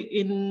study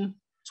in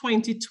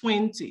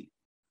 2020,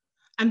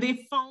 and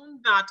they found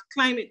that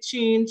climate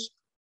change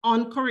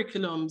on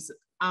curriculums,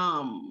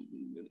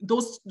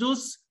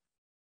 those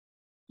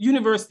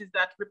universities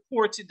that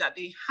reported that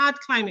they had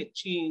climate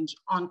change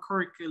on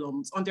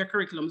curriculums, on their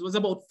curriculums, was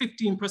about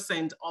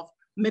 15% of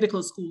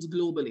medical schools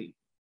globally.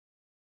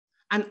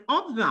 And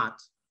of that,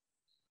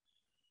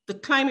 the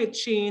climate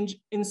change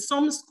in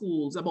some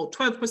schools, about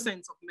 12%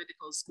 of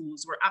medical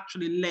schools were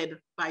actually led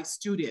by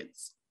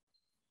students.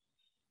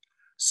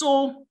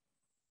 So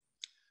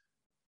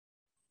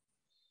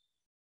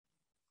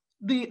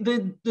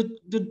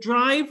the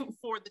drive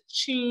for the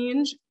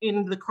change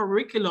in the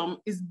curriculum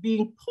is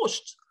being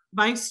pushed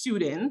by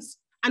students,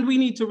 and we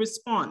need to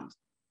respond.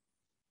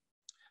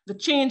 The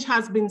change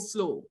has been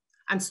slow,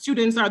 and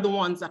students are the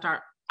ones that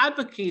are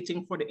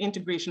advocating for the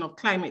integration of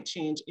climate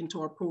change into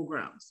our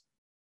programs.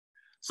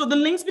 So the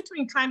links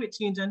between climate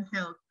change and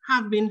health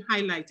have been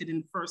highlighted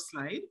in the first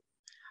slide,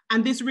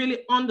 and this really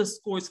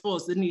underscores for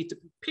us the need to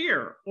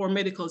prepare our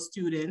medical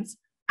students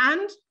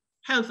and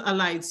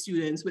health-allied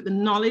students with the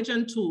knowledge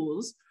and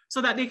tools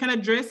so that they can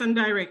address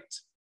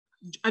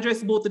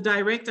both the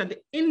direct and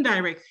the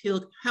indirect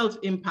health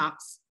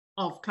impacts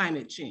of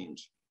climate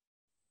change.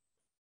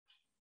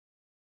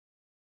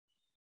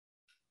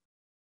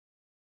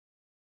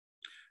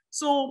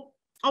 So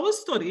our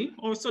study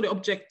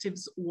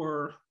objectives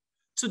were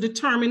to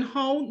determine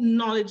how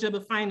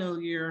knowledgeable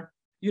final year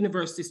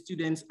university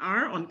students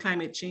are on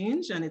climate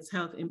change and its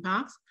health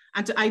impacts,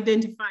 and to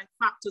identify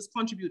factors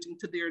contributing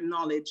to their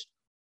knowledge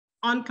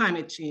on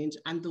climate change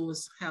and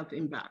those health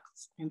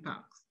impacts.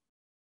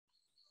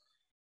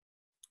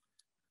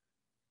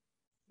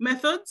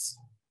 Methods.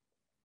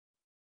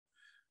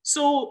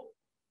 So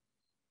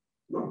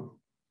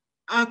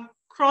a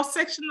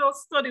cross-sectional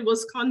study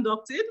was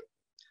conducted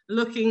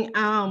looking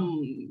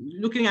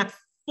at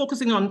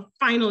focusing on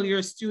final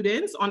year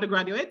students,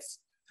 undergraduates,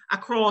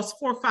 across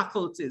 4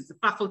 faculties: the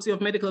Faculty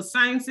of Medical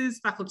Sciences,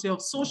 Faculty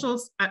of Social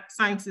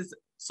Sciences,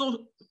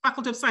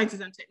 Faculty of Sciences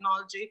and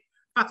Technology,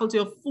 Faculty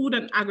of Food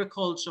and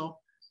Agriculture,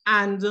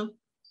 and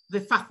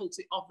the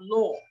Faculty of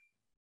Law.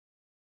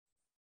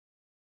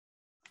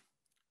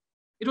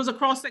 It was a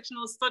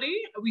cross-sectional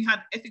study. We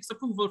had ethics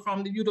approval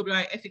from the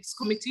UWI Ethics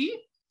Committee,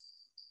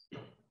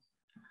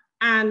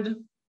 and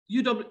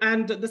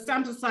the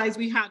sample size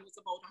we had was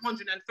about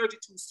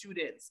 132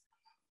 students.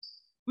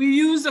 We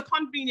used a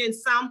convenient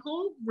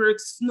sample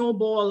with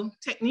snowball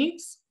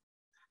techniques,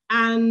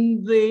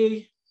 and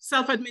the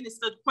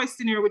self-administered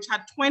questionnaire, which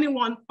had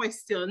 21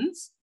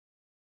 questions,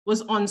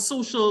 was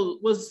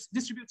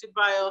distributed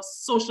via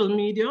social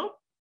media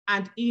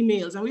and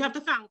emails. And we have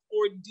to thank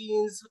our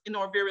deans in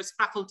our various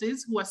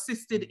faculties who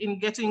assisted in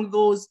getting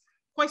those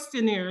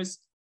questionnaires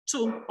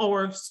to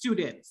our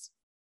students.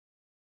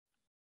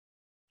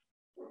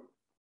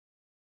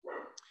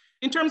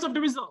 In terms of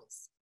the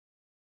results,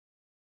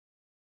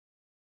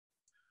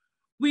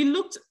 we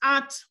looked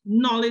at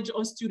knowledge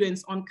of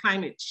students on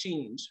climate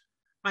change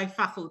by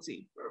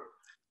faculty.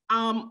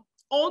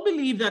 All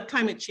believe that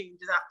climate change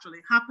is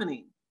actually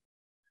happening.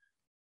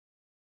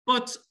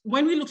 But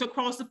when we looked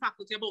across the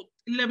faculty, about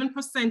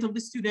 11% of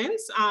the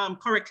students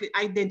correctly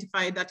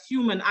identified that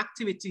human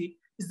activity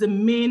is the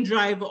main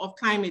driver of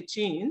climate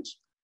change.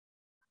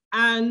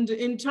 And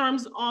in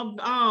terms of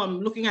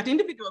looking at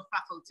individual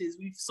faculties,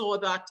 we saw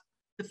that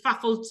the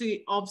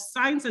Faculty of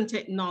Science and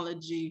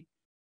Technology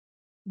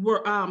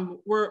were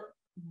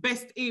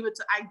best able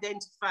to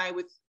identify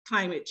with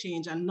climate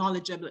change and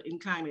knowledgeable in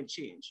climate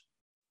change.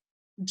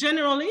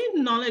 Generally,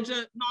 knowledge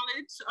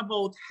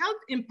about health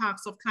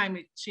impacts of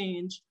climate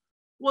change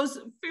was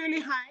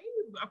fairly high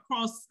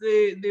across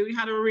we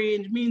had a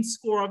range, mean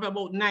score of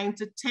about 9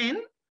 to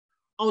 10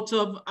 out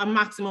of a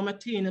maximum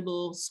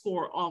attainable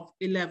score of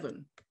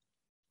 11.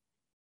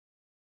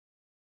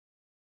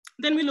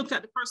 Then we looked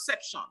at the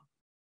perception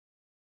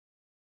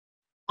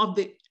of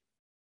the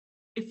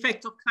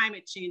effect of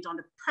climate change on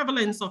the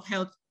prevalence of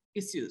health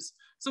issues.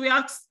 So we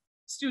asked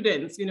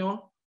students,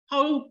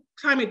 how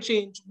climate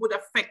change would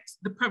affect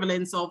the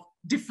prevalence of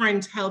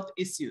different health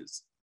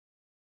issues.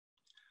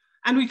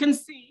 And we can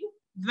see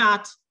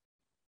that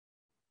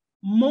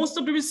most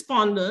of the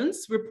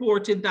respondents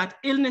reported that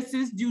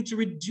illnesses due to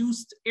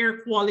reduced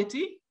air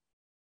quality,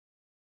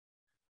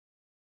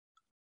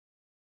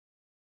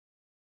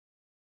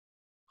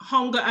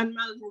 hunger and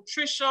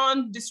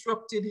malnutrition,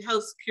 disrupted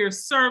healthcare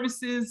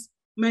services,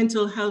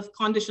 mental health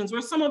conditions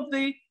were some of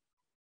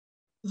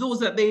those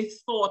that they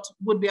thought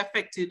would be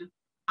affected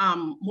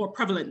more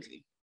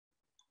prevalently.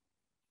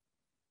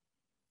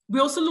 We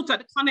also looked at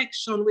the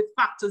connection with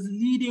factors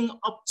leading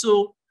up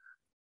to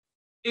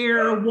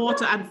air,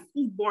 water, and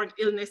foodborne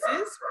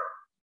illnesses,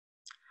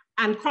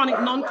 and chronic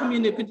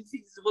non-communicable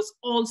disease was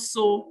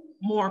also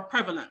more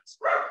prevalent.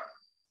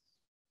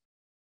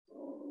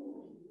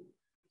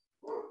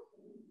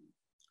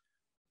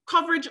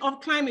 Coverage of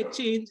climate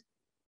change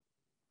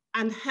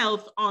and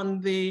health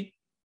on the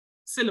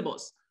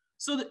syllabus.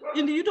 So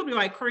in the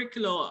UWI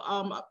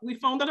curriculum, we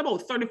found that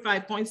about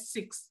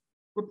 35.6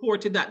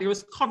 reported that there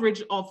was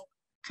coverage of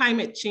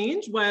climate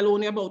change, while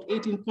only about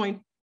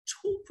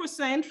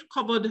 18.2%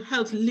 covered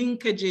health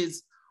linkages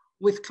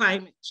with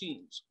climate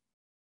change.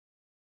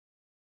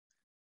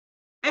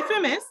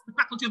 FMS, the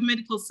Faculty of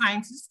Medical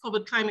Sciences,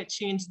 covered climate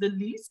change the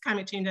least,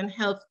 climate change and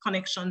health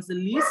connections the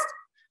least,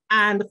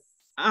 and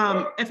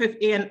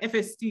FFA and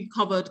FST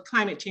covered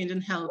climate change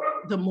and health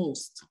the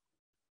most.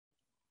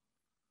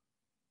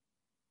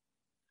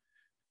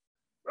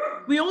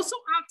 We also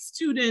asked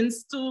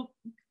students to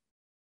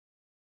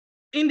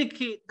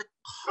indicate the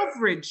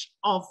coverage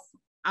of,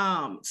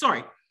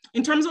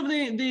 in terms of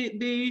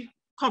the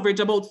coverage,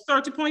 about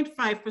 30.5%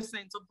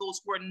 of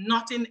those who were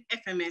not in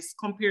FMS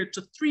compared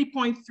to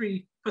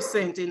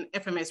 3.3% in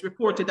FMS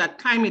reported that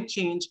climate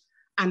change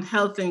and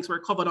health things were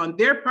covered on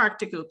their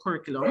practical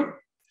curriculum.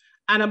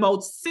 And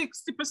about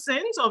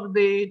 60% of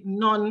the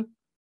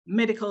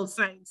non-medical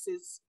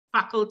sciences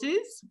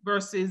faculties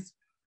versus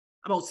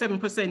about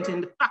 7%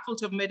 in the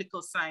Faculty of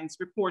Medical Science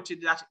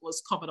reported that it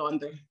was covered on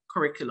the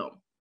curriculum.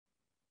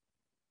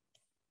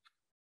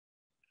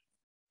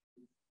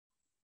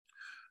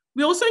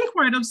 We also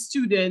inquired of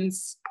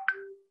students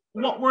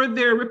what were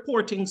their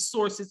reporting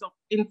sources of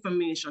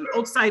information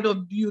outside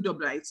of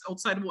UWI,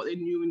 outside of what they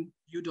knew in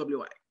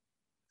UWI.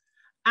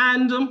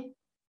 And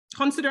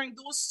considering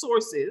those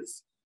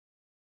sources,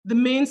 the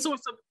main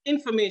source of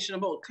information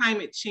about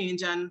climate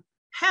change and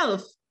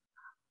health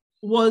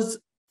was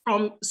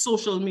from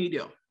social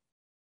media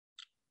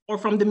or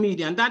from the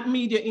media. And that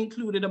media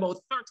included about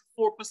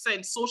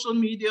 34% social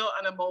media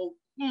and about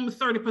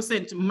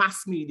 30%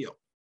 mass media.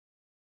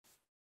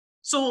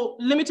 So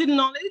limited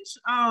knowledge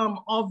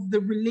of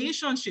the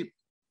relationship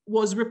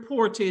was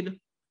reported.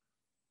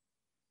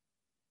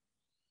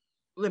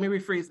 Let me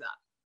rephrase that.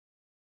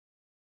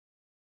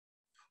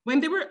 When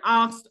they were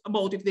asked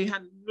about if they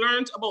had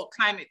learned about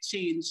climate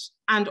change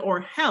and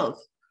or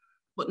health,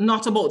 but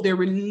not about their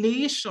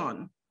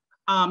relation,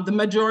 the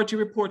majority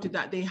reported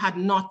that they had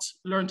not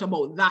learned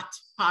about that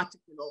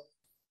particular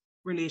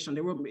relation.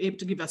 They weren't able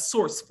to give a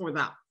source for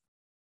that.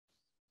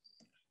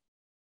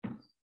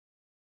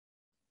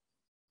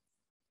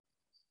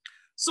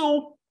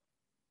 So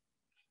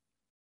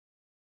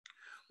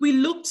we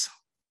looked,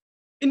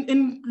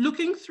 in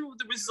looking through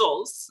the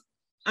results,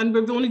 and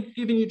we've only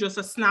given you just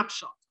a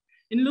snapshot.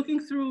 In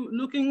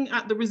looking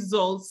at the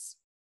results,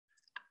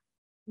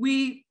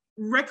 we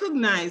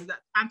recognize that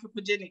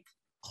anthropogenic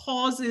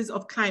causes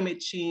of climate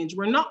change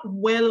were not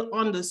well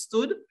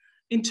understood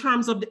in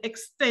terms of the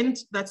extent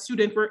that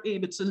students were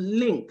able to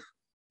link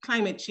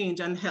climate change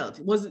and health.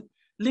 It was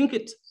link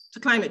it to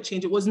climate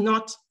change. It was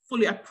not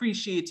fully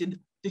appreciated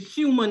the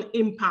human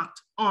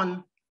impact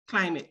on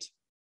climate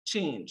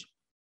change.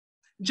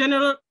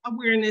 General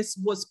awareness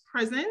was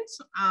present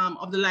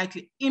of the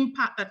likely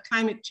impact that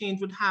climate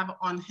change would have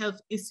on health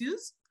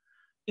issues,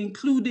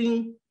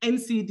 including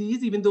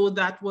NCDs, even though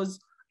that was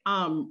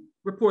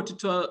reported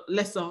to a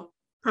lesser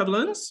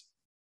prevalence.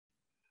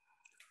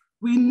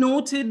 We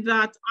noted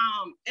that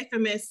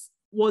FMS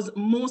was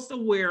most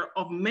aware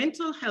of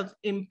mental health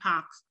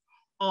impacts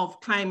of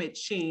climate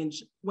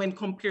change when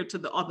compared to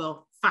the other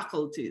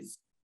faculties.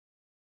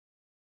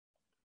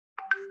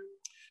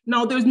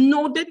 Now, there's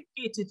no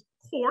dedicated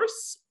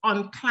course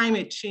on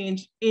climate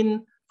change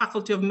in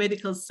Faculty of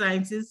Medical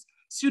Sciences.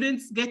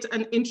 Students get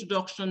an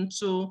introduction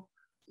to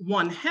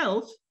One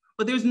Health,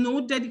 but there's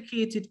no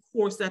dedicated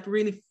course that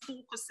really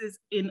focuses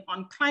in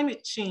on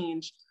climate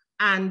change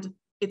and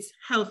its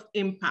health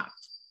impact.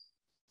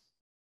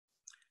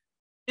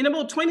 In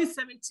about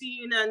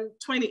 2017 and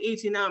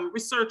 2018,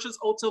 researchers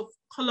out of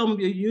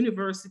Columbia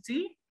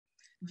University,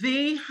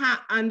 they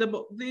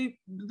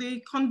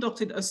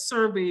conducted a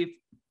survey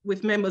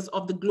with members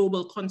of the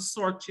Global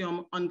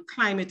Consortium on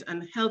Climate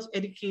and Health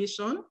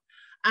Education,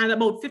 and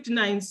about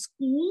 59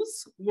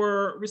 schools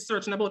were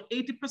researched, and about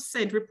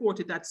 80%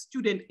 reported that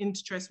student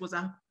interest was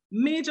a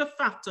major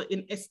factor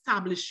in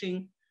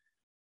establishing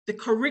the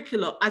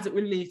curricula as it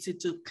related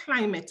to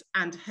climate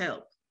and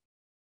health.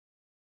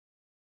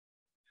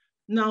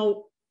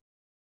 Now,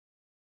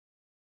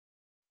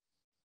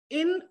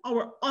 in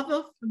our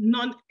other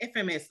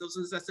non-FMS,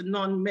 those are the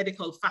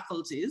non-medical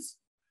faculties,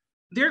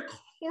 their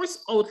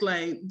course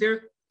outline,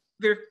 their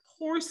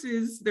course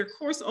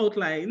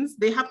outlines,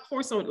 they have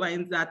course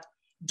outlines that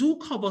do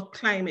cover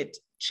climate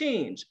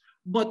change,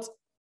 but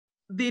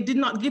they did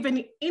not give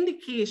any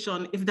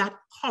indication if that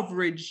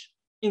coverage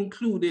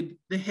included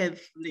the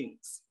health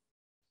links.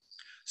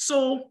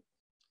 So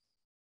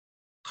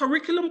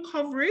curriculum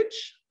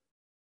coverage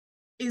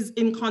is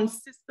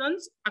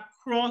inconsistent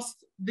across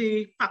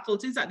the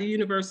faculties at the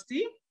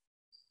university,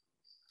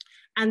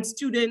 and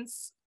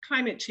students'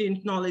 climate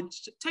change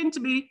knowledge tend to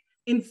be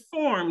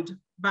informed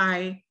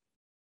by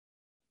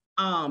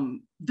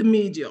the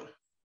media.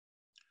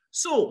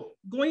 So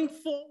going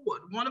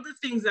forward, one of the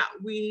things that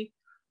we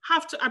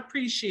have to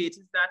appreciate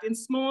is that in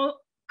small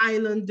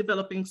island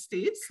developing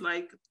states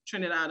like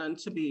Trinidad and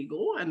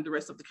Tobago and the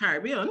rest of the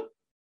Caribbean,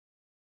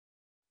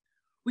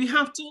 we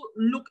have to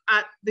look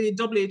at the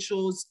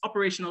WHO's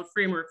operational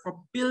framework for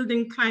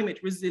building climate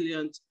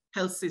resilient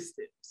health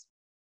systems.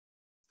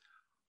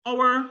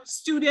 Our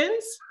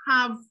students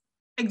have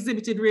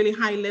exhibited really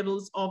high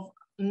levels of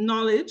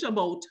knowledge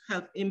about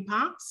health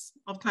impacts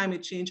of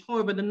climate change.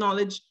 However, the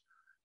knowledge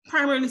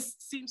primarily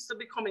seems to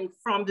be coming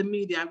from the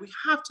media.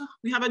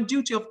 We have a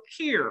duty of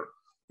care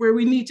where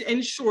we need to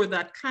ensure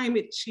that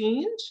climate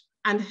change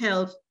and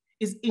health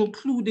is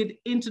included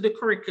into the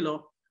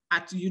curricula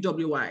at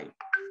UWI,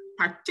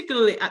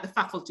 particularly at the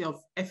Faculty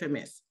of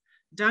FMS.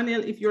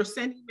 Daniel, if you're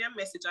sending me a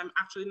message, I'm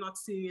actually not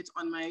seeing it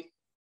on my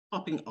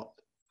popping up.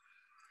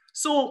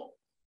 So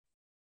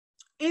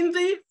in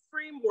the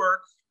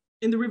framework,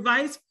 in the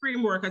revised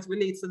framework as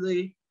relates to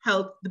the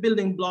health, the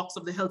building blocks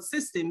of the health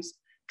systems,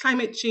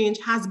 climate change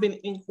has been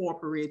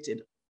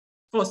incorporated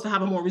for us to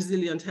have a more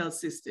resilient health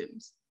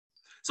systems.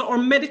 So our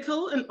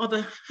medical and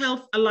other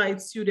health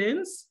allied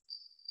students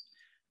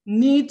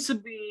need to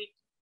be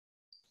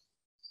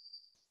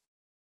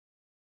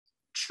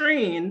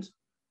trained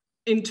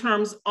in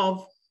terms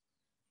of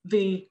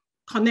the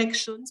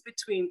connections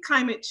between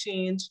climate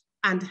change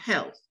and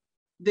health.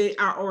 They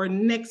are our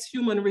next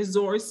human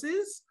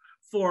resources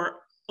for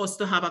us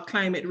to have a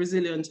climate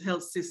resilient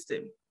health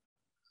system.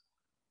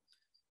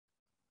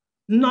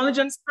 Knowledge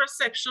and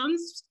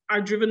perceptions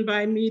are driven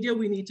by media.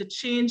 We need to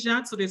change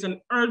that. So there's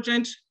an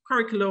urgent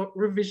curricular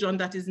revision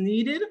that is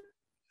needed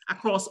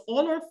across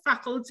all our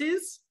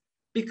faculties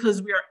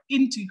because we are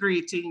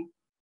integrating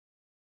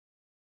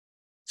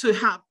to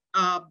have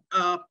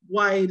a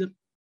wide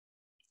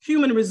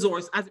human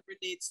resource as it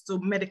relates to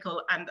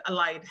medical and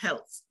allied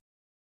health.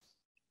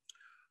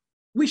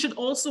 We should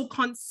also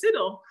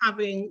consider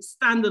having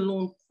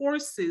standalone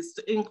courses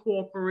to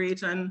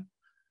incorporate and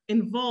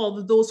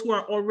involve those who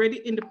are already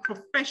in the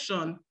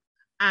profession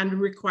and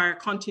require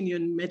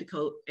continuing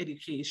medical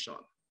education.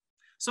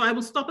 So I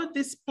will stop at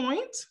this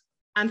point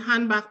and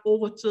hand back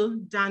over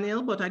to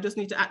Daniel, but I just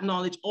need to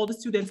acknowledge all the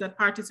students that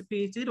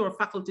participated, or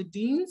faculty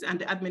deans and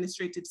the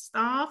administrative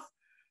staff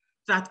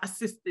that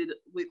assisted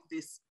with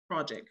this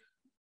project.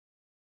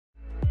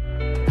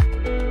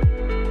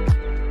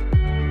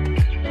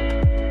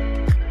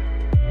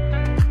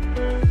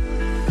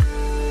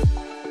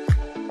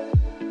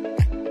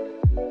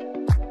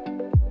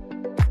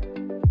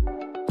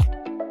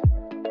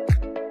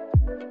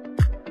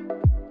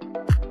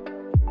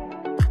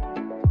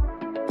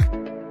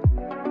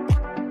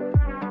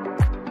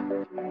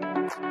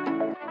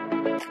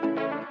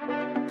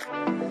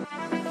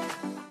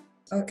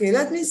 Okay,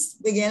 let me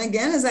begin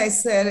again. As I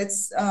said,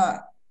 it's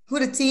who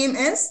the team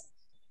is.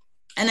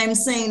 And I'm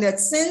saying that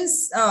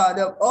since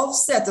the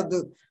offset of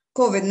the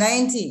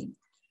COVID-19,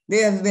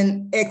 there have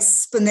been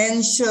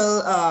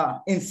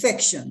exponential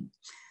infection.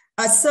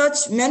 As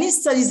such, many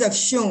studies have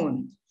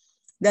shown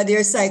that there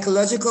are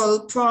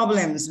psychological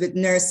problems with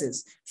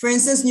nurses. For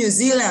instance, New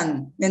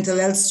Zealand, mental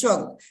health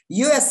struggle.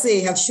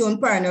 USA have shown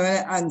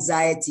paranoid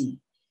anxiety.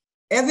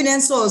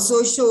 Evidence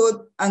also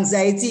showed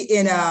anxiety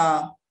in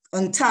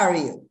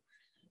Ontario.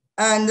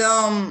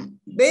 And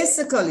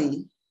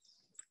basically,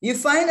 you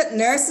find that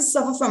nurses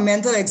suffer from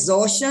mental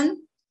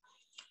exhaustion,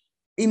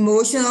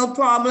 emotional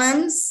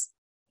problems,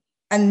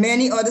 and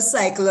many other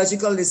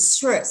psychological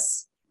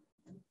distress.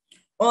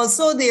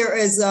 Also, there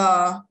is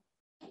a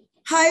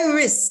high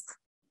risk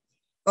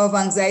of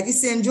anxiety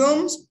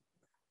syndromes.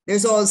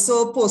 There's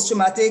also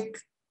post-traumatic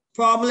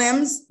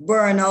problems,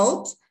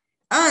 burnout,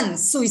 and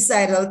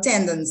suicidal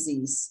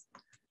tendencies.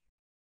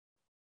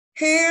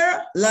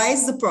 Here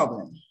lies the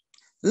problem.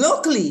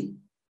 Locally,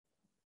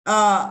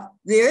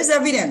 there is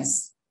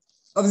evidence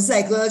of the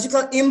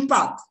psychological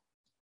impact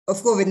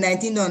of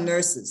COVID-19 on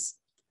nurses.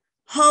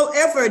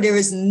 However, there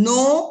is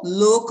no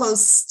local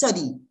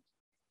study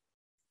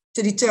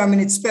to determine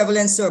its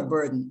prevalence or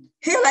burden.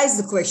 Here lies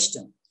the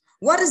question.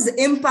 What is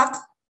the impact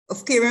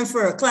of caring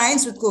for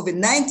clients with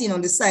COVID-19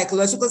 on the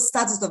psychological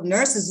status of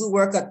nurses who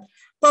work at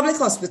public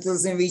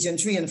hospitals in Region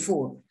 3 and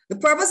 4? The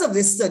purpose of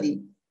this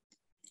study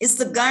is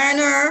to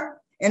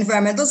garner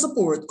environmental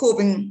support,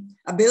 coping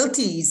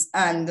abilities,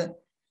 and to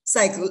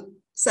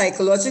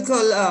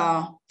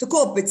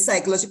cope with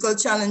psychological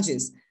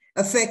challenges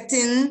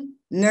affecting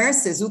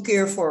nurses who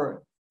care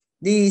for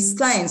these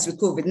clients with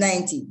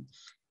COVID-19.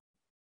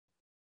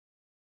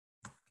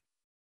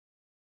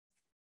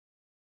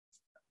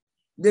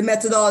 The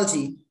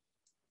methodology.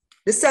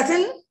 The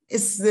setting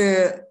is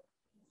we're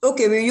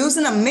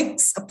using a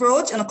mixed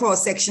approach and a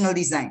cross-sectional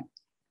design.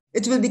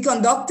 It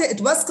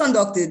was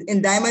conducted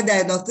in Diamond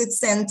Diagnostic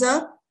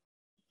Center,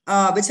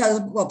 which has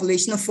a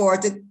population of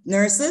 40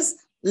 nurses,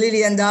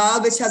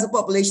 Liliendal, which has a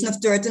population of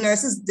 30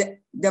 nurses,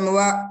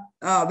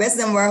 West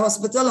Denver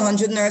Hospital,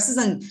 100 nurses,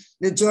 and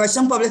the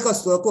Georgetown Public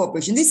Hospital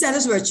Corporation. These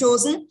centers were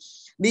chosen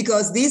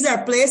because these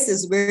are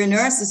places where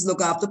nurses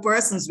look after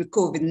persons with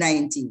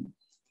COVID-19.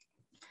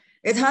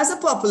 It has a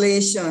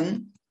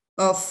population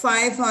of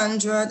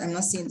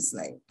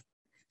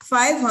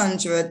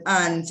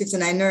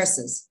 559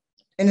 nurses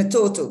in a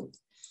total.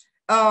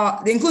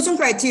 The inclusion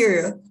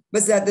criteria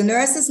was that the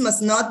nurses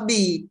must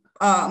be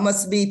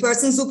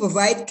persons who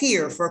provide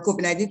care for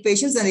COVID-19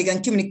 patients, and they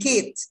can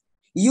communicate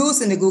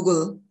using the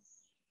Google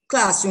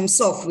Classroom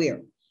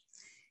software.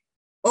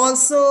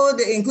 Also,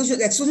 the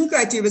exclusion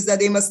criteria is that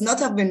they must not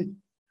have been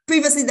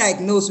previously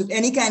diagnosed with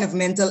any kind of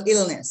mental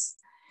illness.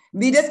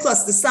 We did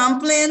cluster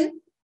sampling.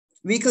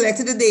 We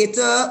collected the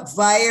data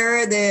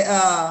via the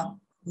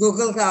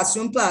Google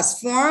Classroom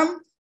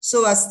platform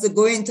so as to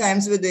go in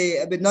times with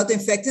not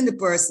infecting the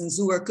persons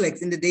who were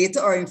collecting the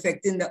data or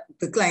infecting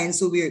the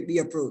clients who we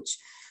approach.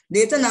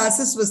 Data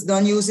analysis was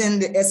done using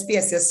the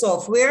SPSS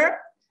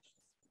software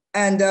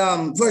and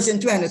version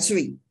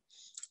 23.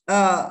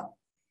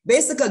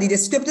 Basically,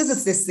 descriptive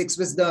statistics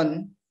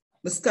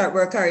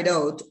were carried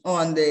out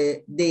on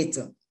the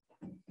data.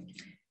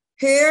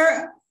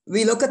 Here,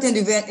 we look at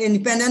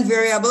independent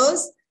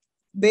variables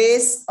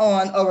based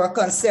on our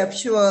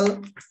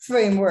conceptual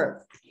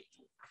framework.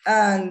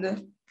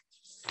 And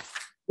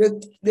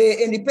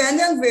the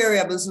independent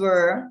variables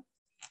were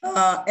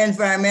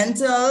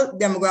environmental,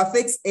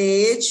 demographics,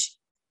 age,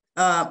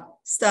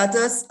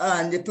 status,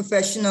 and the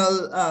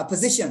professional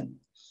position.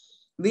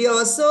 We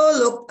also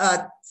looked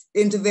at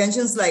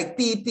interventions like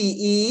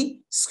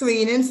PPE,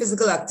 screening,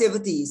 physical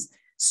activities,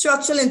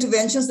 structural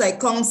interventions like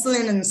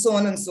counseling, and so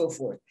on and so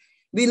forth.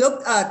 We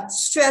looked at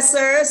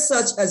stressors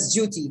such as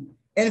duty,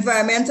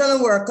 environmental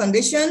and work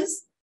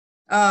conditions,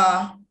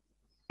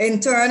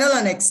 internal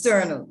and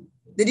external.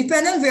 The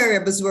dependent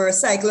variables were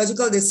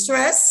psychological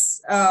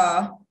distress,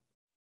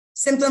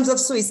 symptoms of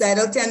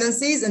suicidal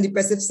tendencies, and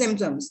depressive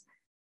symptoms.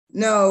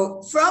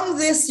 Now, from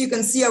this, you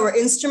can see our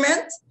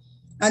instrument,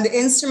 and the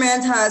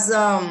instrument has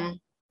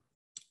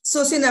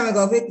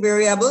socio-demographic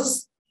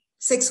variables,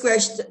 8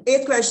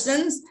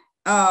 questions,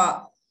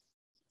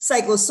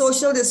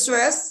 psychosocial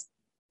distress,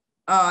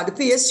 the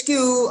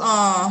PHQ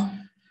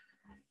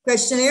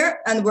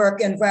questionnaire, and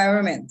work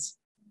environment.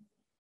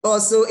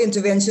 Also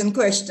intervention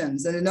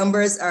questions, and the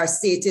numbers are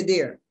stated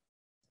there.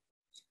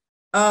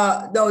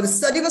 Now, the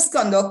study was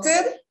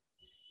conducted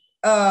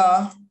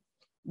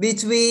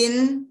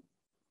between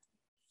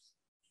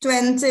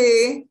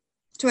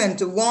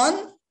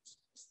 2021,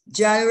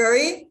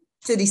 January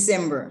to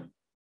December.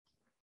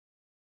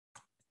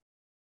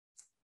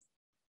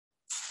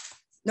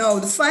 Now,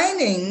 the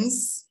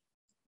findings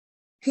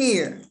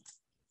here.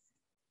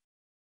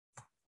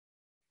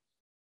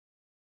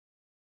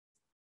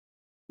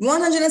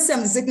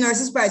 176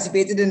 nurses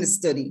participated in the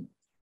study.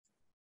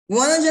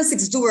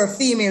 162 were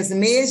females. The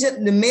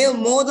male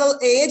modal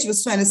age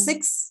was 20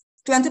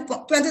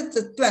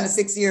 to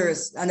 26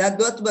 years, and that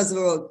was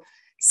about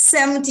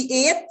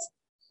 78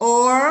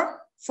 or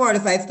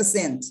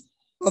 45%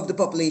 of the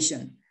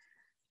population.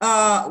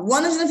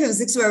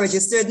 156 were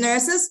registered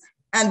nurses,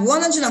 and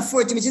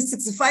 140, which is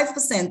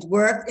 65%,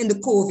 worked in the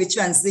COVID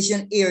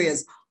transition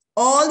areas.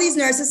 All these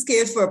nurses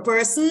cared for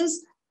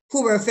persons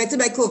who were affected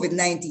by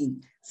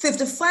COVID-19.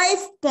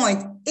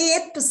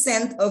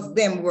 55.8% of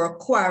them were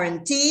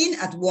quarantined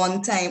at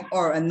one time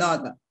or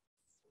another.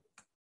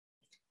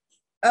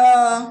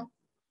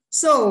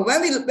 So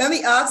when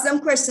we ask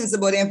them questions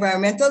about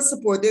environmental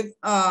supportive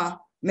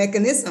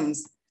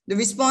mechanisms, the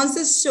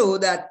responses show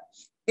that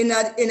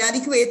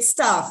inadequate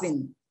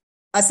staffing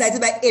are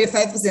cited by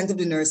 85% of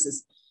the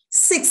nurses.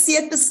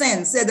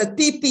 68% said that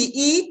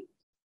PPE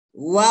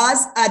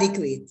was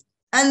adequate.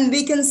 And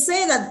we can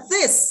say that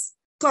this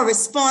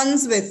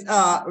corresponds with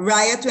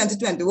RIA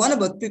 2021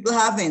 about people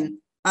having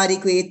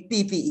adequate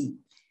PPE.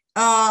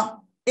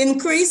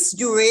 Increased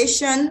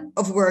duration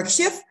of work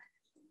shift.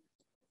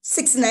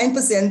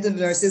 69% of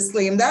nurses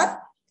claim that,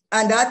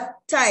 and that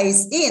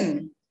ties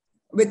in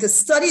with a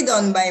study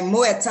done by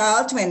Mo et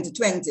al.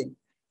 2020.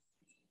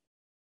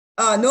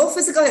 No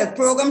physical health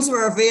programs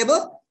were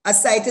available,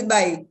 as cited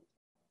by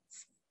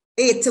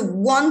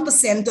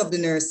 81% of the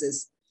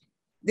nurses.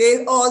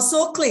 They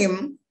also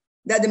claim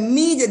that the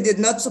media did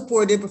not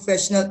support their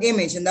professional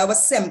image, and that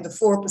was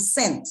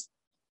 74%.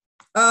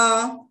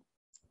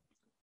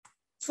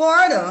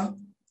 Further,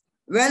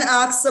 when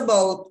asked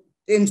about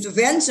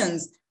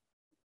interventions,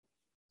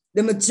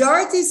 the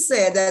majority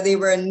said that there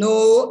were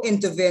no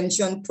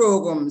intervention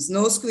programs,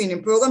 no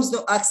screening programs,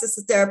 no access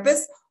to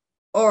therapists,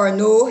 or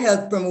no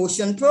health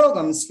promotion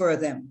programs for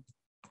them.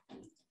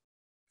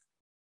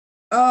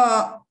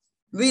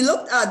 We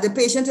looked at the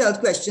patient health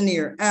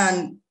questionnaire,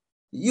 and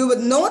you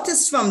would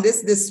notice from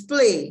this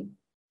display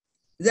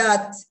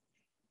that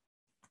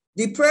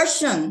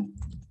depression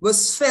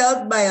was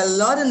felt by a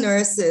lot of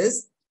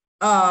nurses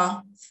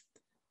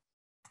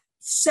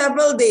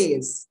several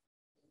days.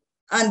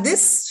 And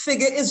this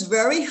figure is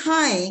very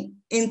high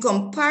in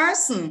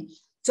comparison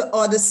to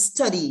other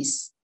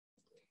studies.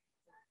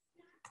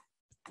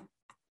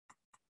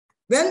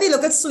 When we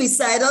look at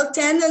suicidal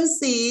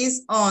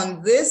tendencies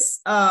on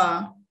this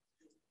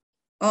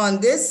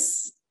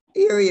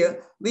area,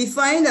 we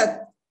find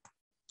that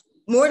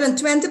more than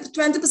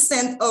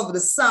 20% of the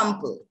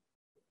sample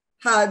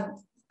had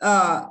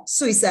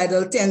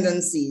suicidal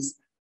tendencies.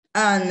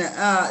 And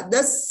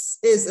this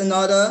is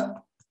another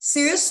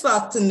serious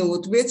fact to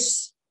note,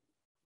 which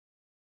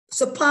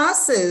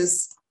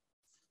surpasses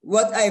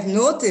what I've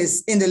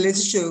noticed in the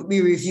literature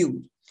we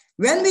reviewed.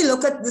 When we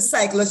look at the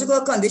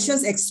psychological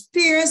conditions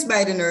experienced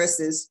by the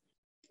nurses,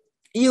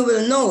 you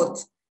will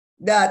note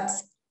that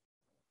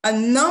a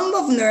number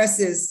of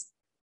nurses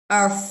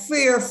are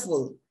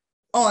fearful,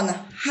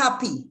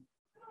 unhappy.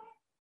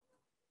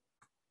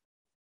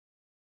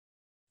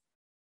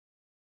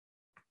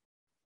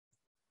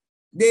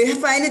 They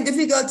find it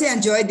difficult to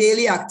enjoy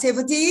daily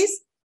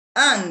activities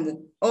and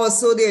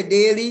also their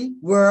daily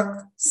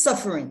work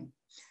suffering.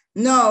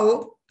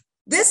 Now,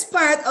 this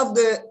part of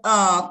the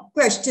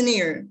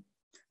questionnaire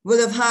would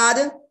have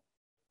had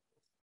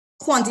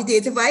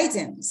quantitative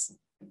items,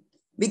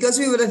 because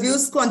we would have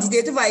used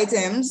quantitative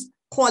items,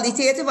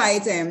 qualitative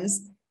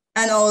items,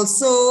 and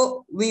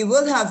also we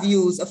will have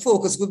used a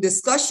focus group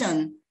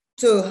discussion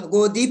to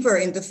go deeper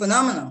into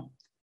phenomena.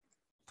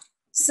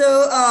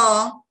 So,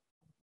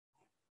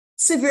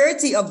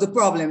 severity of the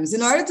problems.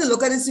 In order to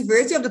look at the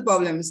severity of the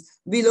problems,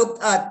 we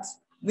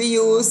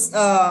used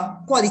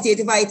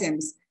qualitative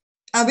items.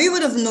 And we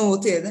would have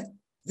noted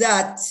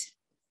that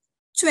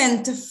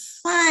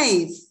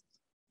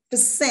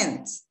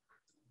 25%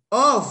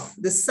 of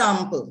the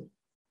sample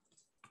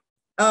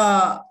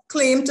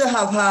claim to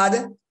have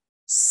had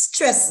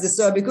stress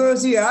disorder,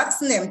 because we are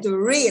asking them to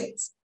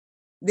rate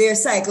their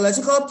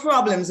psychological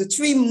problems, the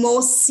three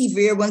most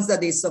severe ones that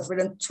they suffered,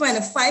 and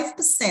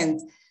 25%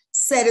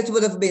 said it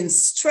would have been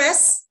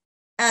stress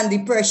and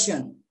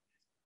depression.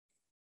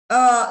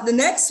 The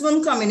next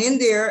one coming in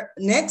there,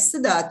 next to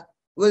that,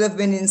 would have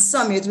been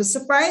insomnia. It was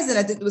surprising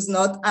that it was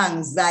not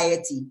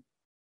anxiety,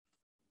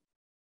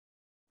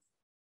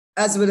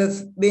 as would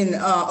have been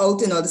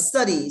out in other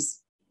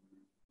studies.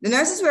 The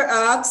nurses were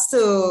asked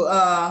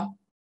to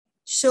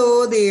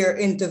show their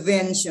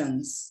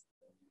interventions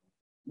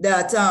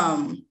that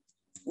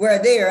were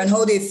there and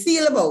how they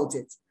feel about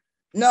it.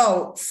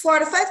 Now,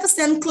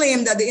 45%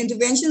 claim that the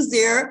interventions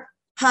there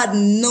had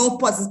no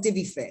positive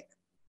effect.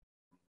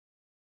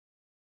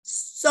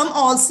 Some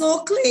also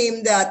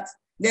claim that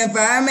the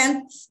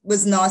environment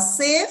was not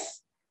safe,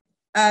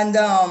 and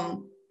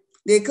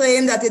they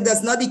claim that it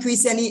does not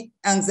decrease any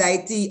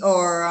anxiety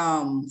or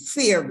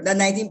fear, that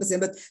 19%.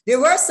 But there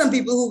were some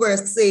people who were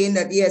saying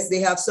that, yes,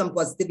 they have some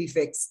positive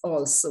effects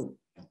also.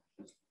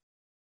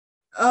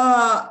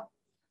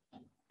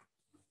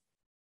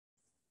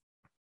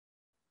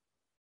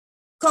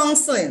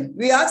 Counseling.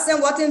 We asked them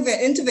what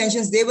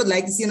interventions they would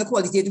like to see in a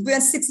qualitative way,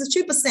 and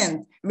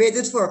 63%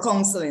 rated for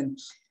counseling.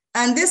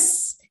 And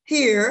this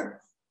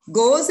here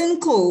goes in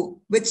co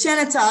with Chen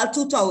et al.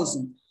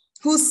 2000,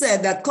 who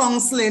said that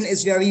counseling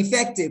is very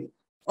effective.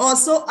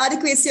 Also,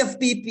 adequacy of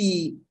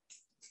PPE.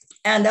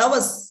 And that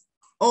was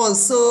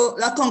also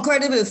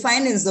concorded with the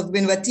findings of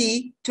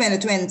Binwati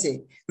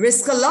 2020.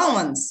 Risk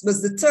allowance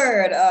was the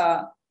third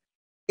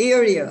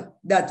area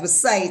that was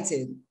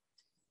cited.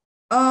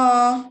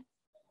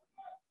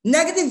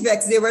 Negative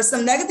effects, there were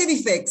some negative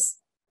effects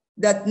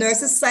that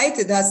nurses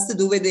cited has to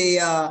do with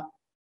the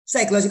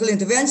psychological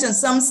intervention.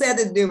 Some said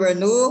that there were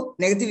no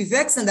negative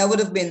effects, and that would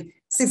have been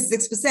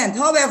 66%.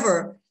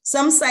 However,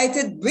 some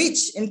cited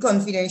breach in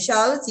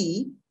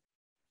confidentiality,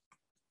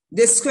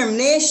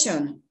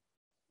 discrimination,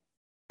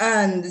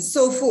 and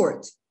so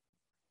forth.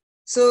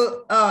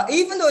 So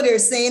even though they're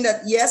saying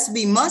that, yes,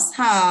 we must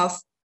have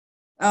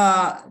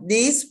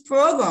these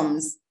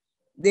programs,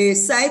 they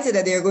cited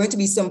that there are going to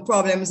be some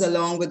problems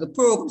along with the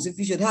programs if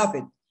you should have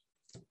it.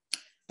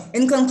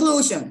 In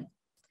conclusion,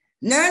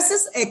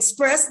 Nurses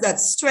express that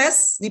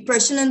stress,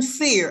 depression, and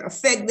fear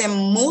affect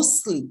them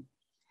mostly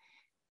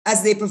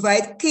as they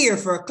provide care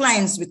for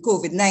clients with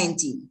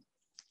COVID-19.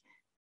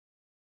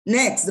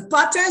 Next, the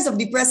patterns of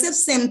depressive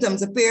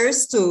symptoms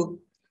appears to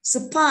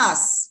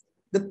surpass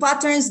the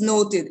patterns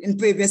noted in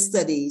previous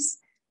studies.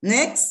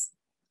 Next,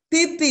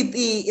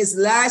 PPE is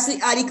largely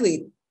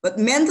adequate, but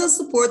mental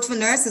support for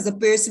nurses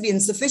appears to be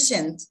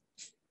insufficient,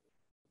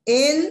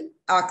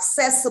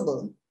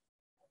 inaccessible.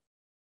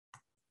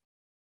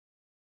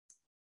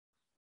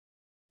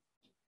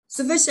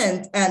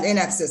 Sufficient and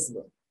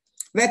inaccessible.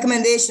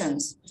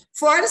 Recommendations.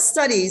 Further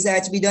studies are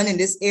to be done in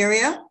this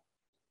area.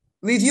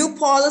 Review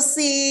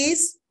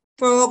policies,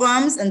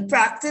 programs, and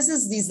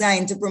practices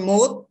designed to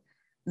promote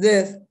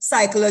the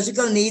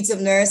psychological needs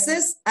of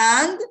nurses.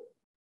 And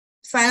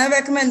final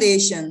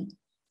recommendation,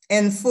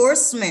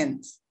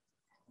 enforcement,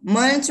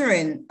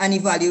 monitoring, and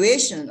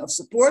evaluation of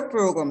support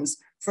programs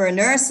for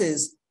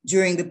nurses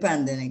during the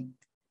pandemic.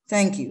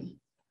 Thank you.